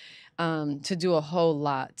time to do a whole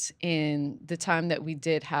lot. And the time that we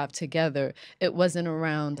did have together, it wasn't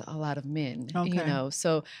around a lot of men, you Okay. know.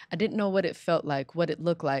 So I didn't know what it felt like, what it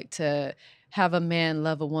looked like to have a man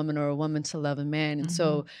love a woman or a woman to love a man. And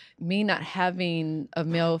so me not having a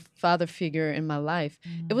male father figure in my life,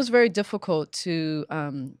 it was very difficult to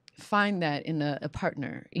find that in a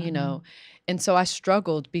partner, you know. And so I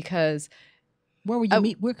struggled because Where were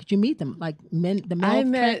you where could you meet them? Like men, the male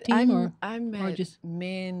track team, or I met just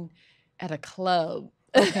men at a club.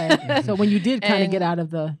 okay? So when you did kind of And- get out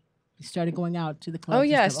of you started going out to the club. Oh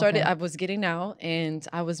yeah, I was getting out and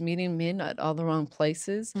I was meeting men at all the wrong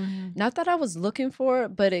places. Not that I was looking for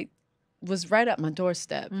it, but it was right at my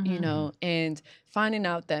doorstep, you know, and finding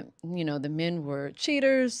out that, you know, the men were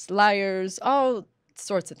cheaters, liars, all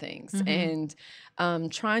sorts of things. And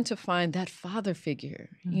trying to find that father figure,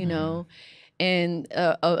 you know, and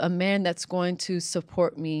a man that's going to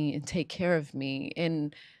support me and take care of me.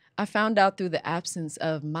 And I found out through the absence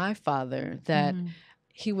of my father that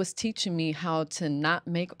he was teaching me how to not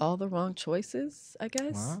make all the wrong choices, I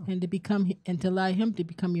guess. Wow. and to allow him to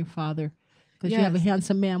become your father, because you have a Yes.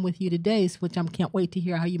 handsome man with you today, which I can't wait to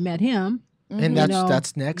hear how you met him. And You that's know,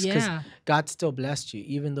 that's next because yeah. God still blessed you,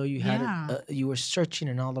 even though you had Yeah. you were searching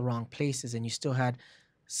in all the wrong places, and you still had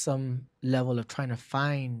some level of trying to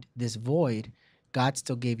find this void. God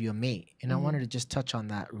still gave you a mate, and I wanted to just touch on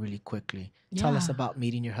that really quickly. Tell us Yeah. about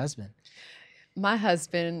meeting your husband. My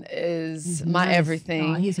husband is He's my nice.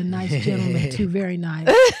 everything. Oh, he's a nice gentleman too, very nice.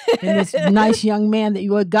 And this nice young man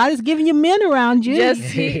that God is giving you men around you. Yes,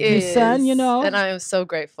 he Your is. son, you know. And I am so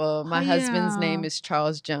grateful. My Oh, husband's yeah. name is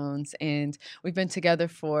Charles Jones, and we've been together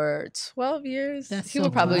for 12 years. That's He so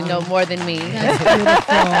will probably cool. know more than me. That's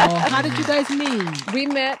beautiful. How did you guys meet? We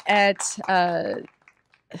met at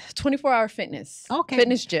 24-hour fitness. Okay.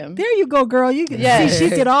 Fitness gym. There you go, girl. You can Yes. see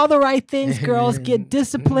she did all the right things. Girls get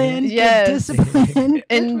disciplined. Yes. Get disciplined. Good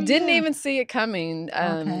And for didn't you. even see it coming.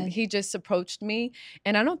 Okay. He just approached me.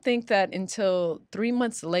 And I don't think that until 3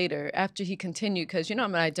 months later, after he continued, because, you know,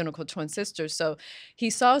 I'm an identical twin sister. So he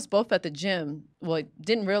saw us both at the gym. Well,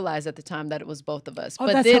 didn't realize at the time that it was both of us, Oh,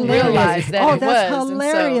 but that's then hilarious. realized that oh, it that's was. And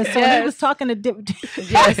hilarious. So, he yes, was talking to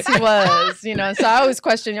yes, he was. You know, so I always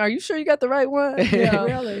question, are you sure you got the right one? You know?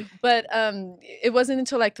 Really? But it wasn't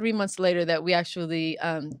until like 3 months later that we actually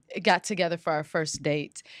got together for our first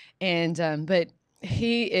date. And but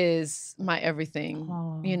he is my everything,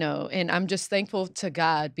 Oh. you know, and I'm just thankful to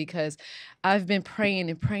God because I've been praying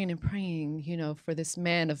and praying and praying, you know, for this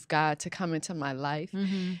man of God to come into my life.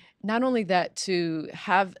 Mm-hmm. Not only that, to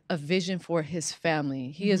have a vision for his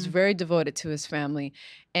family. He is very devoted to his family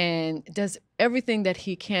and does everything that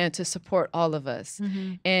he can to support all of us.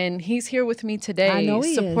 And he's here with me today, know he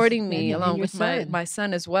is. supporting me And along your with son. my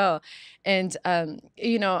son as well. And,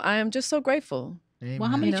 you know, I am just so grateful. Well,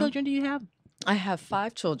 how many children do you have? I have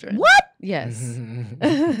 5 children. What? Yes.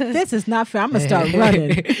 This is not fair. I'm gonna start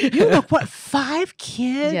running. You look what? 5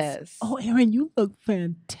 kids? Yes. Oh, Erin, you look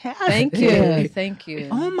fantastic. Thank you. Thank you.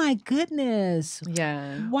 Oh my goodness.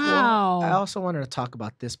 Yeah. Wow. I also wanted to talk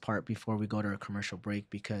about this part before we go to a commercial break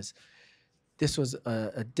because this was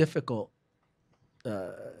a difficult,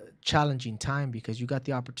 challenging time because you got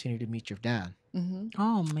the opportunity to meet your dad Mm-hmm.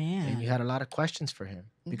 Oh and man. you had a lot of questions for him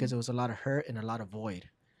because there was a lot of hurt and a lot of void.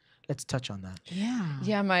 Let's touch on that. Yeah.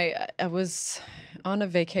 Yeah, I was on a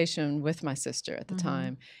vacation with my sister at the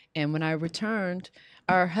time, and when I returned,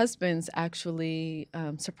 our husbands actually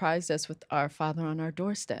surprised us with our father on our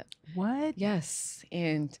doorstep. What? Yes,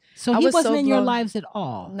 and So I he was wasn't so in your blown- lives at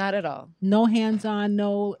all. Not at all. No hands on,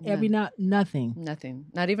 no every None. not nothing. Nothing.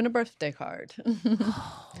 Not even a birthday card.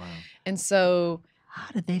 Wow. And so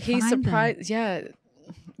How did they he find surprised. Yeah.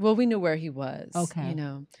 Well, we knew where he was. Okay. You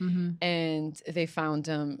know. Mm-hmm. And they found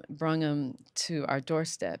him, brung him to our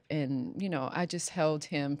doorstep. And, you know, I just held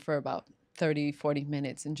him for about 30, 40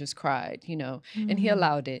 minutes and just cried, you know, and he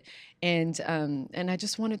allowed it. And I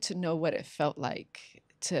just wanted to know what it felt like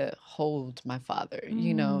to hold my father,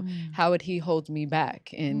 you know, how would he hold me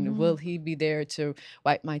back? And will he be there to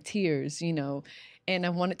wipe my tears, you know? And I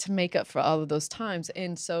wanted to make up for all of those times.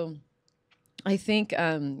 And so I think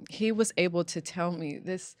he was able to tell me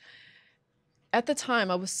this. At the time,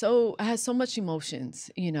 I had so much emotions,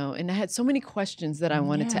 you know, and I had so many questions that I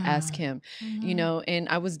wanted to ask him, you know, and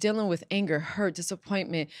I was dealing with anger, hurt,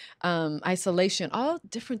 disappointment, isolation, all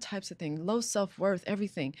different types of things, low self-worth,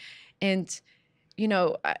 everything. And, you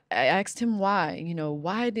know, I asked him why, you know,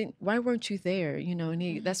 why weren't you there? You know,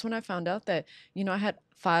 and that's when I found out that, you know, I had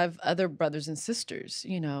 5 other brothers and sisters,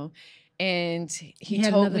 you know, and he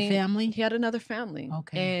had told another me family? he had another family.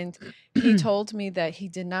 Okay. And he told me that he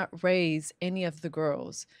did not raise any of the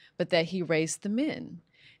girls, but that he raised the men.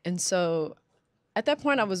 And so at that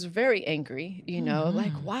point I was very angry, you know,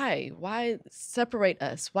 like why separate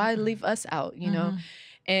us? Why leave us out, you know?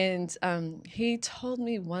 And he told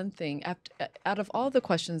me one thing out of all the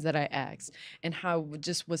questions that I asked, and how I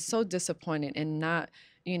just was so disappointed and not,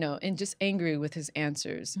 you know, and just angry with his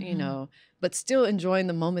answers, you know, but still enjoying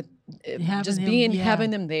the moment,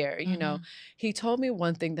 having them there, you know. He told me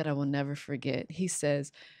one thing that I will never forget. He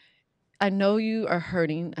says, I know you are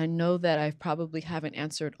hurting. I know that I probably haven't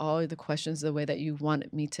answered all of the questions the way that you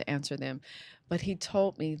wanted me to answer them. But he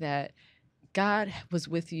told me that God was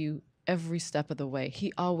with you every step of the way.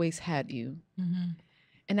 He always had you.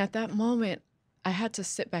 And at that moment, I had to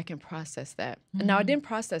sit back and process that. And now I didn't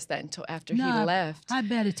process that until after he left. I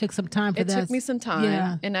bet it took some time for that. It took me some time.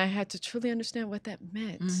 Yeah. And I had to truly understand what that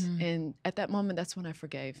meant. And at that moment, that's when I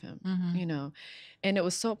forgave him, you know. And it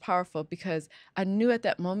was so powerful because I knew at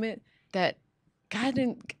that moment that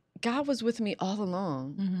God was with me all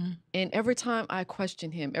along. And every time I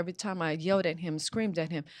questioned him, every time I yelled at him, screamed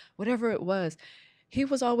at him, whatever it was, he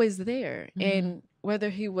was always there. And whether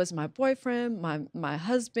he was my boyfriend, my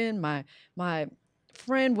husband, my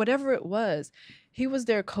friend, whatever it was, he was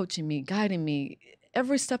there coaching me, guiding me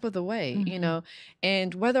every step of the way, you know.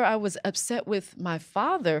 And whether I was upset with my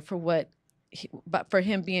father but for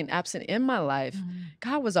him being absent in my life,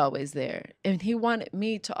 God was always there. And he wanted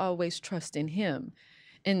me to always trust in him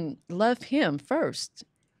and love him first.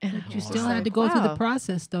 And You still had to go through the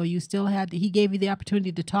process, though. You still had to, he gave you the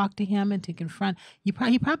opportunity to talk to him and to confront. He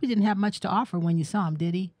probably didn't have much to offer when you saw him,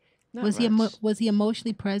 did he? Not Was much. was he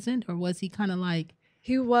emotionally present, or was he kind of like?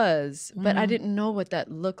 He was, but I didn't know what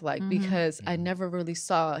that looked like because I never really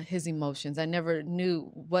saw his emotions. I never knew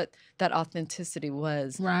what that authenticity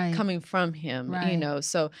was coming from him, you know.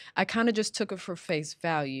 So I kind of just took it for face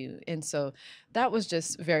value. And so that was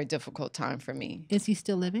just a very difficult time for me. Is he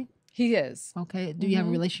still living? He is. Okay. Do you have a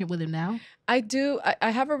relationship with him now? I do. I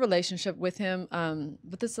have a relationship with him,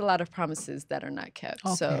 but there's a lot of promises that are not kept.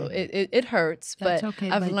 So it hurts, That's but okay,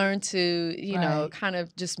 I've but- learned to, you know, kind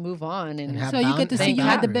of just move on. And have So you get to see Thank you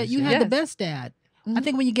had the boundaries, you yeah. had the Yes. best dad. I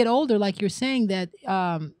think when you get older, like you're saying that,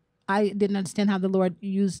 I didn't understand how the Lord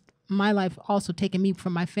used my life, also taking me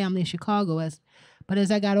from my family in Chicago but as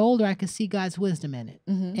I got older, I could see God's wisdom in it,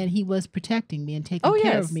 and He was protecting me and taking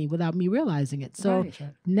care of yes. me without me realizing it. So Right.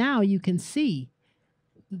 now you can see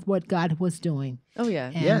what God was doing. Oh,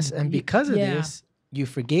 yeah. Yes, and because of yeah. this, you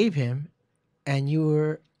forgave him, and you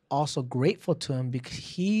were also grateful to him because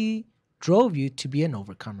he drove you to be an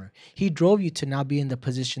overcomer. He drove you to now be in the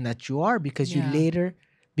position that you are because you Yeah. later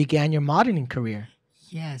began your modeling career.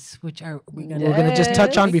 Yes, which are We're gonna just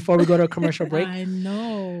touch on Yes. before we go to a commercial break I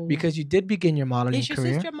know. because you did begin your modeling Is your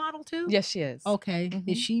career. sister a model too? Yes, she is. Okay.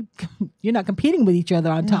 Is she? You're not competing with each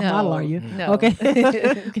other on top model, are you? No. Okay.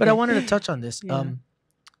 But I wanted to touch on this. Yeah.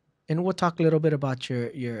 And we'll talk a little bit about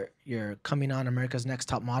your coming on America's Next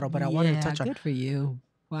Top Model, but I wanted to touch on good for you.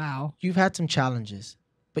 Wow. you've had some challenges,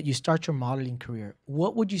 but you start your modeling career.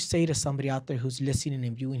 What would you say to somebody out there who's listening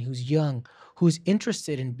and viewing, who's young, who's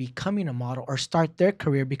interested in becoming a model or start their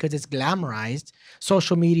career because it's glamorized,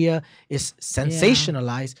 social media is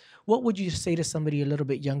sensationalized? What would you say to somebody a little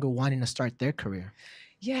bit younger wanting to start their career?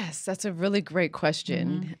 Yes, that's a really great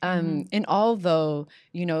question. Mhm. And although,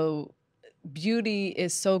 beauty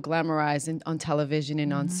is so glamorized on television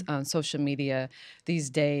and on social media these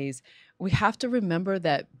days, we have to remember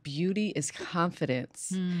that beauty is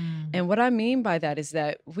confidence. And what I mean by that is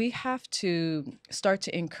that we have to start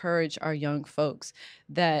to encourage our young folks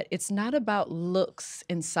that it's not about looks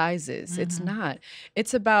and sizes. It's not.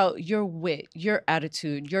 It's about your wit, your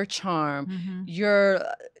attitude, your charm, your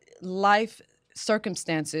life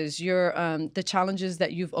circumstances, your the challenges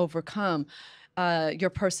that you've overcome,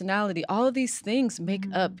 your personality. All of these things make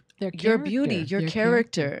up your beauty, your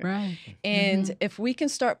character. Right. And if we can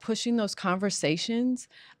start pushing those conversations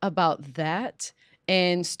about that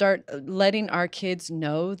and start letting our kids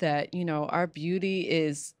know that, our beauty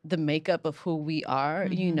is the makeup of who we are,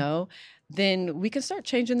 then we can start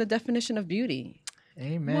changing the definition of beauty.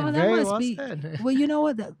 Amen. Well, that Very must well be. said. Well, you know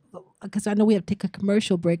what? Because I know we have to take a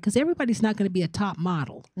commercial break because everybody's not going to be a top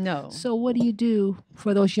model. No. So what do you do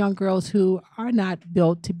for those young girls who are not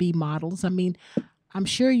built to be models? I mean, I'm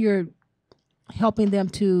sure you're helping them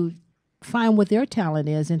to find what their talent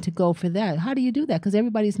is and to go for that. How do you do that? Because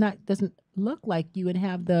everybody's doesn't look like you and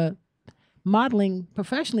have the modeling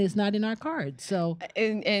professionally is not in our cards. So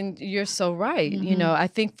And you're so right. I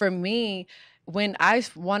think for me, when I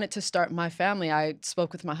wanted to start my family, I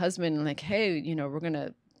spoke with my husband and like, hey, we're going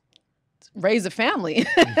to raise a family.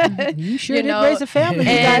 you sure did raise a family. You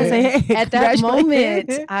guys say, hey, at that moment,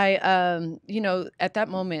 congratulations. at that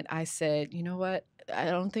moment, I said, you know what? I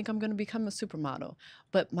don't think I'm going to become a supermodel,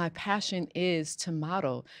 but my passion is to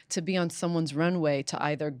model, to be on someone's runway, to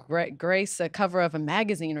either grace a cover of a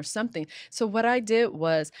magazine or something. So what I did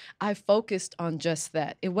was I focused on just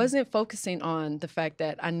that. It wasn't focusing on the fact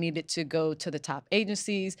that I needed to go to the top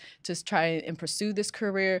agencies to try and pursue this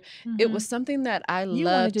career. It was something that I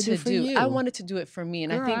loved to do. I wanted to do it for me.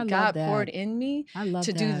 And I think God poured in me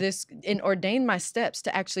to do this and ordained my steps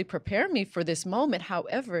to actually prepare me for this moment.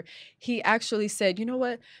 However, he actually said, you know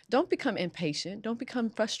what? Don't become impatient. Don't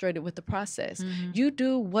become frustrated with the process. You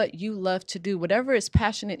do what you love to do. Whatever is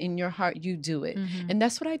passionate in your heart, you do it. And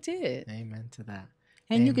that's what I did. Amen to that.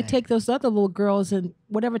 And you could take those other little girls and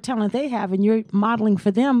whatever talent they have, and you're modeling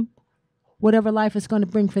for them whatever life is going to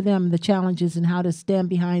bring for them, the challenges and how to stand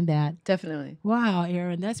behind that. Definitely. Wow,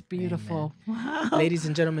 Erin, that's beautiful. Wow. Ladies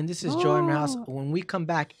and gentlemen, this is Joy in My House. When we come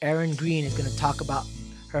back, Erin Green is going to talk about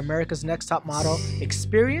her America's Next Top Model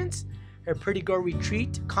experience, her Pretty Girl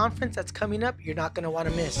Retreat conference that's coming up. You're not going to want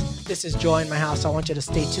to miss. This is Joy in My House. I want you to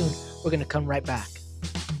stay tuned. We're going to come right back.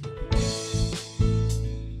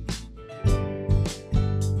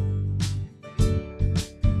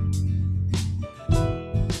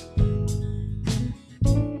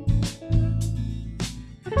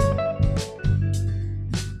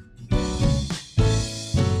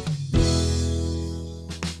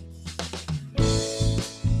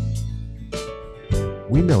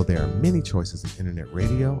 We know there are many choices in internet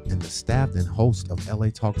radio, and the staff and host of LA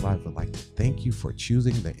Talk Live would like to thank you for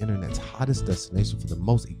choosing the internet's hottest destination for the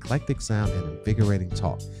most eclectic sound and invigorating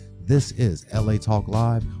talk. This is LA Talk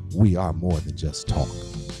Live. We are more than just talk.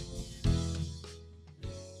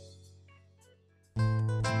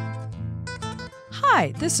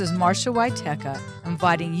 Hi, this is Marsha Waiteka,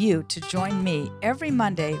 inviting you to join me every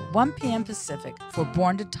Monday, 1 p.m. Pacific, for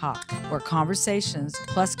Born to Talk, where conversations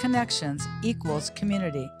plus connections equals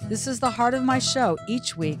community. This is the heart of my show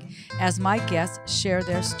each week as my guests share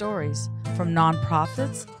their stories, from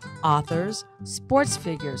nonprofits, authors, sports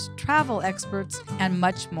figures, travel experts, and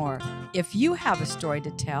much more. If you have a story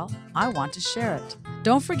to tell, I want to share it.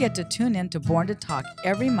 Don't forget to tune in to Born to Talk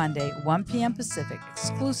every Monday, 1 p.m. Pacific,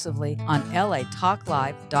 exclusively on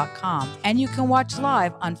latalklive.com. And you can watch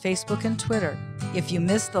live on Facebook and Twitter. If you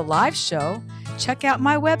missed the live show, check out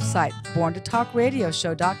my website,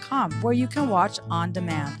 borntotalkradioshow.com, where you can watch on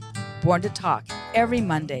demand. Born to Talk every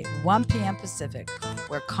Monday, 1 p.m. Pacific,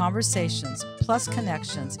 where conversations plus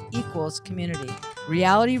connections equals community.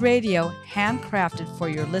 Reality radio handcrafted for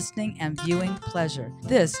your listening and viewing pleasure.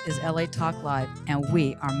 This is LA Talk Live, and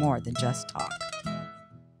we are more than just talk.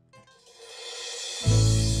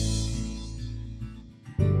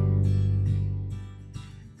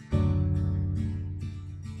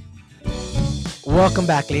 Welcome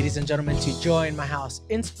back, ladies and gentlemen, to Joy in My House,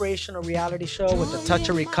 inspirational reality show with a touch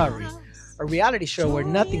of recovery. a reality show where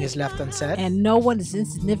nothing is left unsaid. And no one is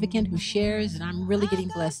insignificant who shares, and I'm really getting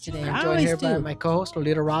blessed today. I'm I joined always here by do. my co-host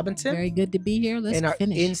Lolita Robinson Very good to be here. Let's and our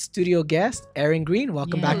finish. in-studio guest Erin Green.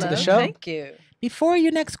 Welcome Yeah. back to the Hello, show. Thank you. Before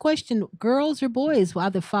your next question, girls or boys? Well,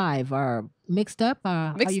 the five are mixed up.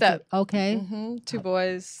 Mixed up. Okay. 2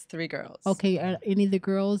 boys, 3 girls. Okay. Are any of the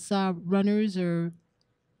girls runners or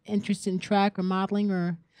interested in track or modeling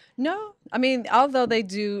or? No, I mean, although they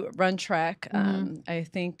do run track, Mhm. I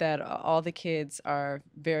think that all the kids are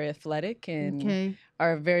very athletic and Okay.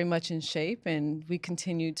 are very much in shape, and we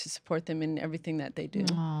continue to support them in everything that they do.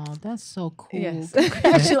 Oh, that's so cool. Yes.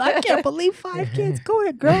 Congratulations. I can't believe 5 kids. Go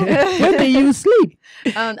ahead, girl. When do you sleep?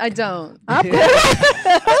 I don't.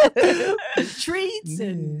 Treats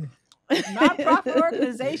and nonprofit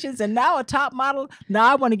organizations, and now a top model.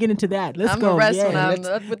 Now I want to get into that. Let's I'm go. a rest Yeah. when I'm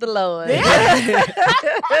up with the Lord.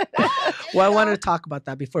 Well, I wanted to talk about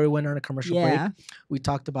that before we went on a commercial Yeah. break. We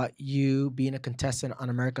talked about you being a contestant on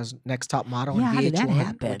America's Next Top Model Yeah, on how did that VH1,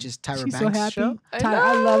 happen? which is Tyra She's so Banks' happy. show.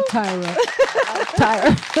 I love Tyra.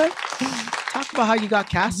 Tyra. Talk about how you got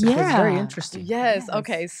casted. 'Cause It's very Yeah. interesting. Yes. Yes.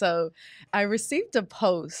 Okay. So I received a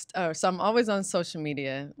post, so I'm always on social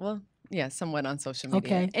media. Well, yeah, somewhat on social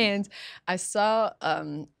media. Okay. And I saw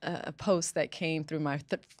a post that came through my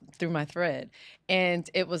thread, and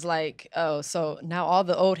it was like, oh, so now all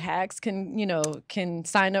the old hags can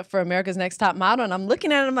sign up for America's Next Top Model. And I'm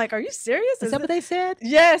looking at it, I'm like, are you serious? Is that what they said?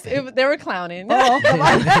 Yes, they were clowning. Oh, come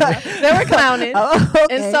on. They were clowning. Oh,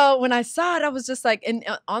 okay. And so when I saw it, I was just like, and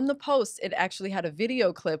on the post, it actually had a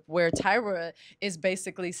video clip where Tyra is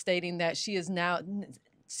basically stating that she is now,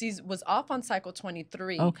 was off on cycle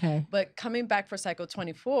 23. Okay. But coming back for cycle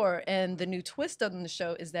 24, and the new twist on the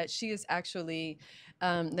show is that she is actually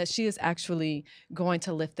going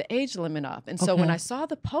to lift the age limit off. And so when Okay. I saw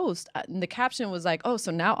the post, the caption was like, oh, so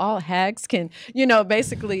now all hags can,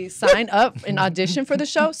 basically sign up and audition for the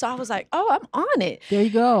show. So I was like, oh, I'm on it. There you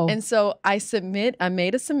go. And so I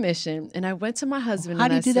made a submission, and I went to my husband. How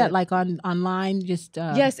and do you I do said, that? Like online? Just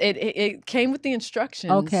yes, it came with the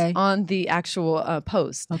instructions Okay. on the actual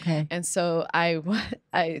post. Okay. And so I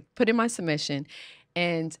put in my submission,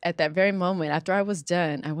 and at that very moment, after I was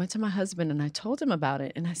done, I went to my husband and I told him about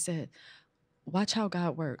it, and I said, "Watch how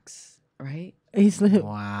God works, right?" He's like,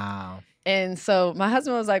 Wow. And so my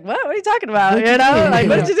husband was like, "What are you talking about? What'd you do?" Like,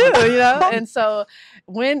 what did you do? And so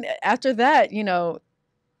after that,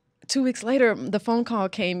 2 weeks later, the phone call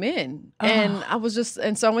came in, and I was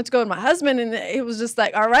so I went to go with my husband, and it was just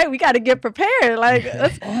like, all right, we got to get prepared. Like,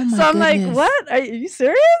 Oh my so I'm like, goodness. what? Are you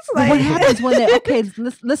serious? Well, Like, what happens when they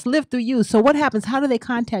let's live through you. So what happens? How do they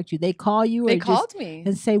contact you? They call you or they just called me.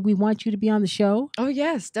 and say we want you to be on the show? Oh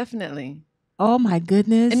yes, definitely. Oh my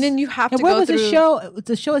goodness. And then you have and to where go was through. the show?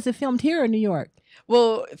 The show is it filmed here or in New York?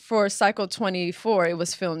 Well, for cycle 24, it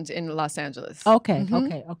was filmed in Los Angeles. Okay,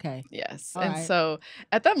 Mhm. okay. Yes. All and right. so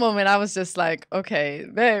at that moment, I was just like, okay,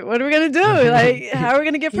 babe, what are we going to do? Like, how are we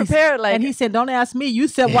going to get prepared? Like, And he said, "Don't ask me. You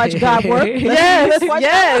said watch God work." yes, Watch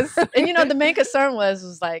yes. And the main concern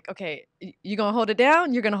was like, okay, you gonna hold it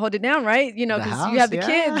down? You're gonna hold it down, right? Because you have the house,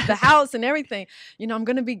 kids, yeah. the house, and everything. I'm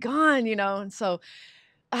gonna be gone. And so,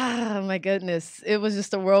 my goodness, it was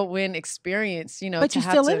just a whirlwind experience. But to you're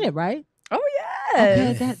have still to, in it, right? Oh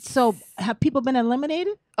Okay. yes. So have people been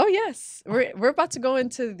eliminated? Oh yes. We're about to go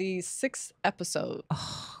into the 6th episode,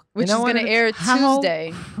 which You is know what? gonna air How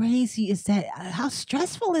Tuesday. crazy is that? How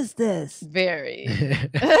stressful is this? Very.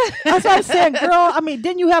 That's what I'm saying, girl. I mean,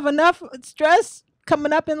 didn't you have enough stress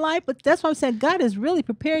coming up in life? But that's what I'm saying. God has really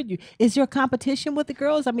prepared you. Is there competition with the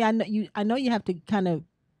girls? I mean, I know you have to kind of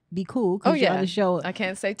be cool Oh because you're on yeah. the show. I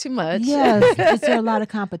can't say too much. Yes. Is there a lot of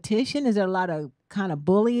competition? Is there a lot of kind of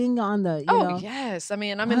bullying on the? Oh know? yes. I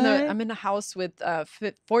mean, What? I'm in the house with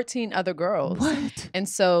 14 other girls. What? And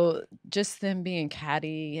so just them being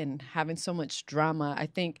catty and having so much drama, I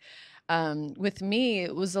think with me,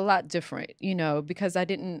 it was a lot different, because I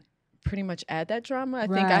didn't pretty much add that drama. I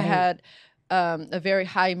think I Right. had a very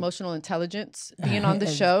high emotional intelligence being on the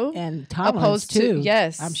show. and tolerance Opposed too. to,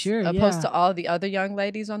 yes. I'm sure. Opposed yeah. to all the other young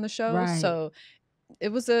ladies on the show. Right. So it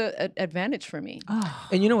was a advantage for me. Oh,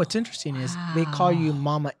 And you know what's interesting is they call you Wow.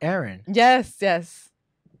 Mama Erin. Yes, yes.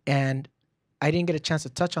 And I didn't get a chance to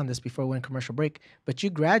touch on this before we went commercial break, but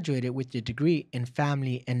you graduated with your degree in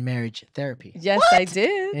family and marriage therapy. Yes, I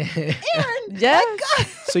did. Aaron, Yes.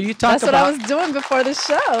 So you talked That's what I about, was doing before the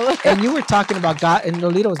show. and you were talking about God, and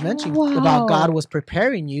Lolita was mentioning about God Wow. was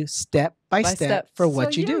preparing you step by By step step. for so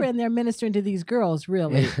what you you're do. in there ministering to these girls,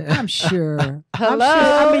 really. I'm sure. Hello.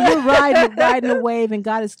 I mean, you're riding a wave, and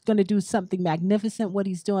God is going to do something magnificent. What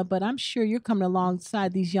He's doing, but I'm sure you're coming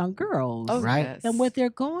alongside these young girls Oh, Right. yes. and what they're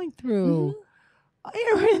going through.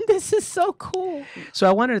 Erin, this is so cool. So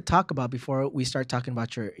I wanted to talk about, before we start talking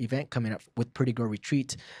about your event coming up with Pretty Girl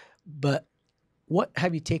Retreat, but what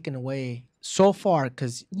have you taken away so far?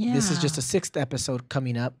 Because this is just Yeah. a 6th episode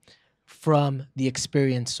coming up from the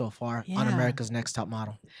experience so far on Yeah. America's Next Top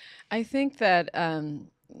Model. I think that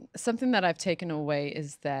something that I've taken away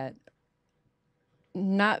is that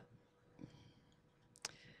not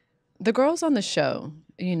the girls on the show,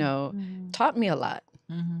 taught me a lot,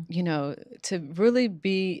 to really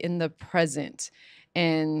be in the present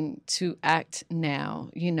and to act now,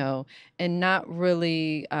 and not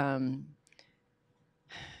really,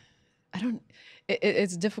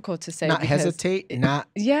 it's difficult to say. Not because hesitate, not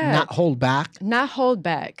Yeah, hold back. not hold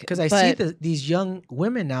back. Because I see but these young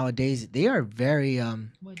women nowadays, they are very,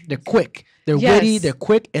 What do they're you say? quick. They're witty, Yes. they're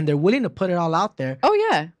quick, and they're willing to put it all out there Oh,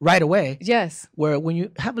 yeah. right away. Yes. Where when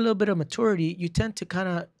you have a little bit of maturity, you tend to kind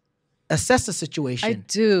of assess the situation.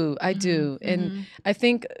 I do. And I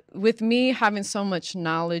think with me having so much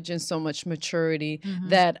knowledge and so much maturity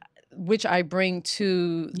that which I bring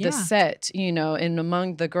to Yeah. the set, and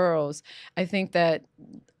among the girls, I think that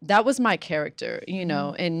was my character,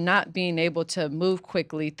 and not being able to move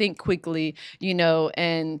quickly, think quickly,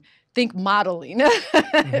 and think modeling,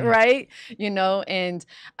 right? And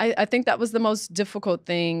I think that was the most difficult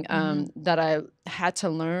thing that I had to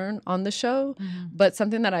learn on the show. But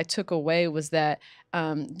something that I took away was that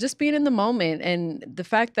just being in the moment, and the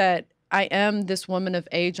fact that I am this woman of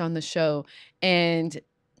age on the show, and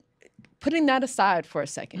putting that aside for a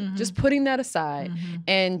second, just putting that aside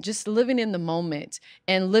and just living in the moment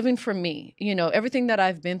and living for me. Everything that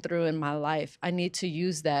I've been through in my life, I need to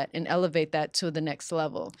use that and elevate that to the next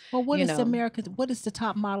level. Well, what you is know. what is the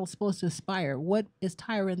top model supposed to aspire? What is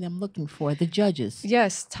Tyra and them looking for? The judges.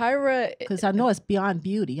 Yes, Tyra. Because I know it's beyond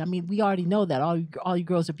beauty. I mean, we already know that all you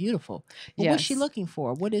girls are beautiful. But what's she Yes. looking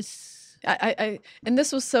for? What is And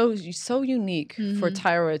this was so unique for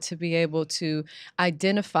Tyra to be able to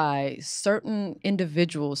identify certain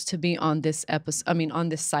individuals to be on this episode. I mean, on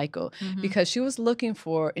this cycle, because she was looking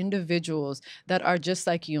for individuals that are just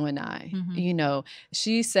like you and I.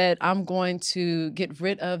 She said, "I'm going to get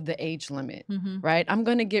rid of the age limit, right? I'm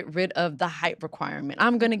going to get rid of the height requirement.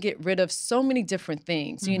 I'm going to get rid of so many different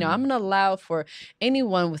things. I'm going to allow for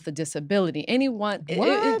anyone with a disability, anyone.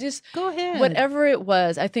 It just Go ahead. whatever it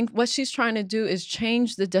was. I think what she's trying to do is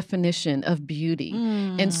change the definition of beauty.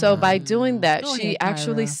 And so by doing that, Go she ahead,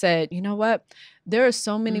 actually Tyra. said, you know what? There are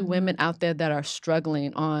so many women out there that are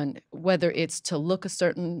struggling on whether it's to look a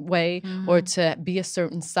certain way or to be a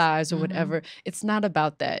certain size or whatever. It's not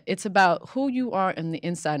about that. It's about who you are on the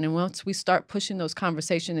inside. And once we start pushing those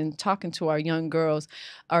conversations and talking to our young girls,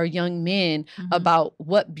 our young men about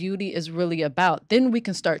what beauty is really about, then we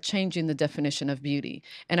can start changing the definition of beauty.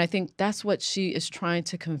 And I think that's what she is trying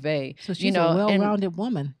to convey. So she's a well-rounded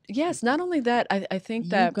woman. Yes, not only that, I think You're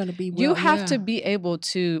that gonna be you well- have yeah. to be able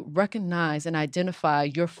to recognize and identify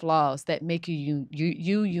your flaws that make you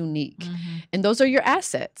unique. And those are your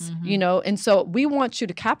assets, and so we want you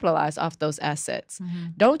to capitalize off those assets.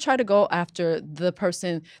 Don't try to go after the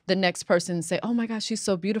next person and say, oh my gosh, she's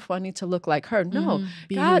so beautiful, I need to look like her. No,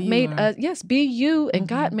 Be God who you made are. us, yes, be you, and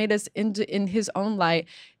God made us in his own light,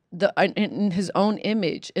 in his own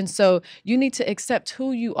image. And so you need to accept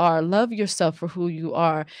who you are, love yourself for who you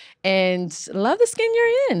are, and love the skin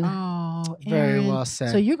you're in. Oh, Very Erin. well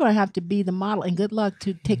said. So you're going to have to be the model, and good luck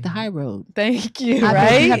to take the high road. Thank you. I Right?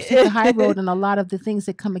 think you have to take the high road in a lot of the things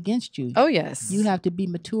that come against you. Oh, yes. You have to be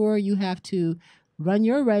mature. You have to run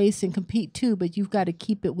your race and compete too, but you've got to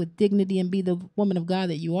keep it with dignity and be the woman of God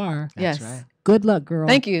that you are. Yes. That's right. Good luck, girl.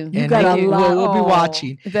 Thank you. You And got thank a you. lot. We'll be Oh,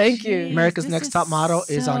 watching. Thank you. Jeez, America's this Next is Top Model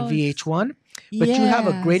is on so- VH1. But you have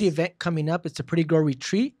a great Yes. event coming up. It's a Pretty Girl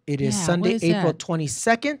Retreat. It is Yeah, Sunday, what is April that?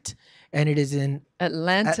 22nd, and it is in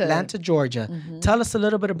Atlanta. Atlanta, Georgia. Mhm. Tell us a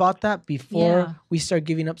little bit about that before Yeah. we start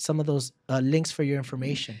giving up some of those links for your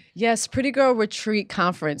information. Yes, Pretty Girl Retreat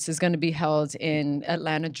Conference is going to be held in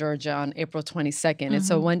Atlanta, Georgia on April 22nd.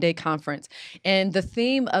 It's a one-day conference. And the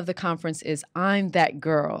theme of the conference is I'm That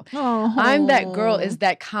Girl. Oh. I'm That Girl is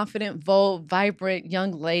that confident, bold, vibrant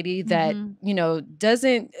young lady that,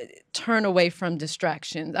 doesn't turn away from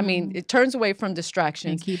distractions. I mean, it turns away from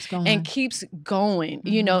distractions and keeps going. and keeps going,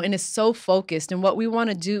 and is so so focused. And what we want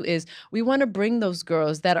to do is we want to bring those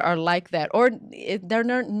girls that are like that, or they're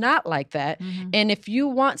not like that. And if you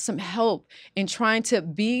want some help in trying to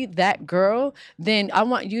be that girl, then I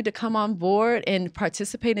want you to come on board and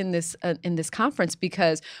participate in this conference,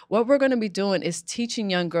 because what we're going to be doing is teaching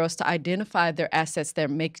young girls to identify their assets that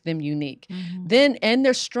make them unique, then and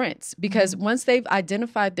their strengths. Because once they've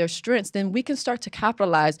identified their strengths, then we can start to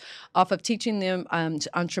capitalize off of teaching them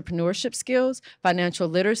entrepreneurship skills, financial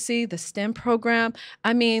literacy, the STEM program.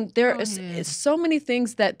 I mean, there is so many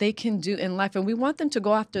things that they can do in life, and we want them to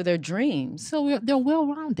go after their dreams. So they're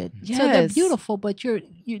well-rounded. Yes. So they're beautiful, but you're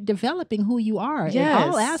developing who you are in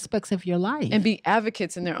all aspects of your life. And be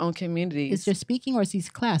advocates in their own communities. Is there speaking, or is these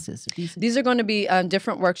classes? These are going to be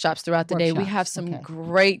different workshops throughout the day. We have some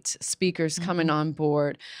great speakers coming on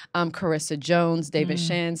board. Carissa Jones, David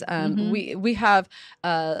Shands. We have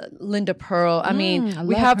Linda Pearl. I mean,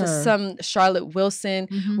 we have some Charlotte Wilson.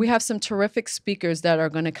 We have some terrific speakers that are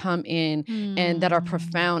going to come in and that are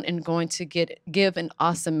profound and going to give an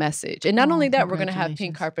awesome message. And not only that, we're going to have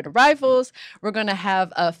pink carpet arrivals. We're going to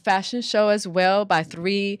have a fashion show as well by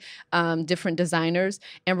 3 different designers,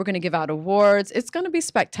 and we're going to give out awards. It's going to be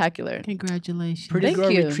spectacular. Congratulations. Pretty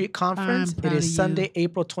Girl you. Retreat Conference. It is Sunday,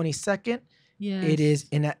 April 22nd. Yes. It is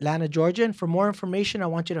in Atlanta, Georgia. And for more information, I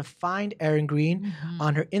want you to find Erin Green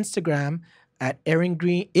on her Instagram at Erin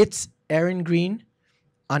Green. It's Erin Green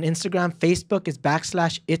on Instagram. Facebook is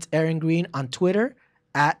 / It's Erin Green. On Twitter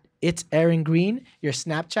at It's Erin Green. Your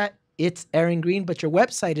Snapchat, It's Erin Green. But your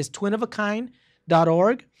website is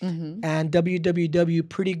twinofakind.org and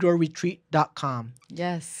www.prettygirlretreat.com.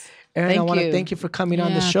 Yes. Erin, I want to thank you for coming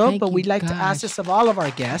on the show, but we'd like to ask this of all of our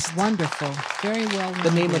guests. Wonderful. Very well.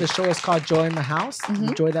 The name of the show is called Joy in My House.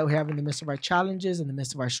 The joy that we have in the midst of our challenges, in the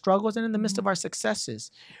midst of our struggles, and in the midst of our successes.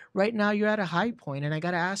 Right now, you're at a high point, and I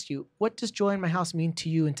got to ask you, what does joy in my house mean to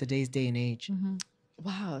you in today's day and age?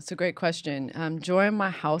 Wow, that's a great question. Joy in my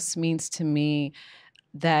house means to me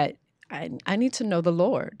that I need to know the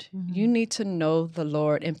Lord. You need to know the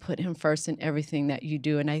Lord and put him first in everything that you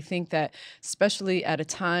do. And I think that especially at a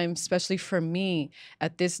time, especially for me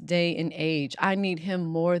at this day and age, I need him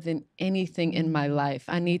more than anything in my life.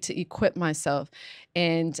 I need to equip myself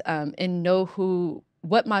and know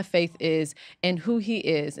what my faith is and who he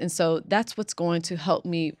is. And so that's what's going to help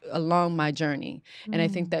me along my journey. And I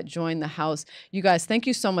think that Join the House, you guys, thank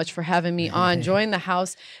you so much for having me on. Join the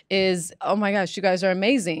House is, oh my gosh, you guys are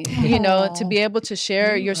amazing. You know, to be able to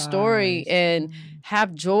share your story and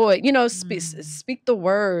have joy, you know, speak the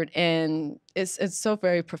word, and it's so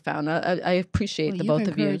very profound. I appreciate the both of you.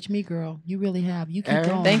 You've encouraged me, girl. You really have. You keep Erin,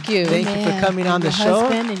 going. Thank you. Thank you for coming on the show. Your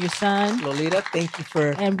husband and your son. Lolita, thank you for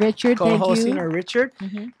And Richard, co-hosting, thank or you. Richard.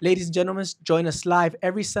 Ladies and gentlemen, join us live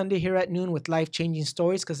every Sunday here at noon with life-changing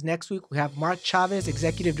stories, because next week we have Mark Chavez,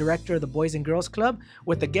 Executive Director of the Boys and Girls Club,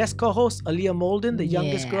 with the guest co-host, Aaliyah Molden, the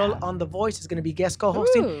youngest girl on The Voice, is going to be guest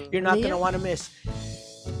co-hosting. Ooh, You're not going to want to miss.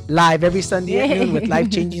 Live every Sunday at noon with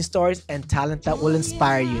life-changing stories and talent that will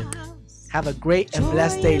inspire you. Have a great and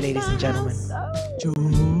blessed day, ladies and gentlemen.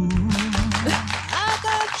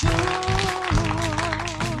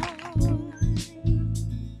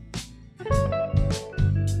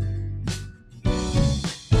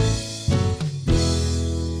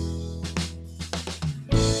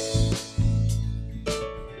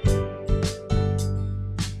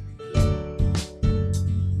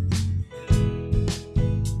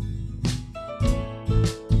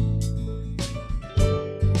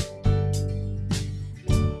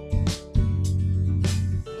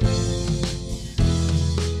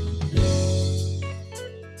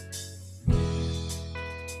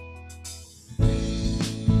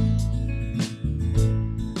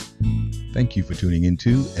 Thank you for tuning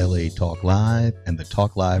into LA Talk Live and the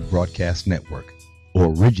Talk Live Broadcast Network,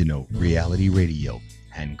 original reality radio,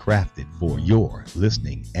 handcrafted for your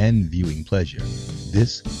listening and viewing pleasure.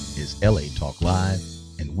 This is LA Talk Live,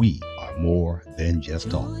 and we are more than just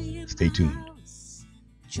talk. Stay tuned.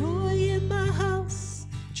 Joy in my house,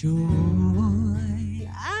 joy.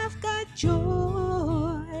 I've got joy.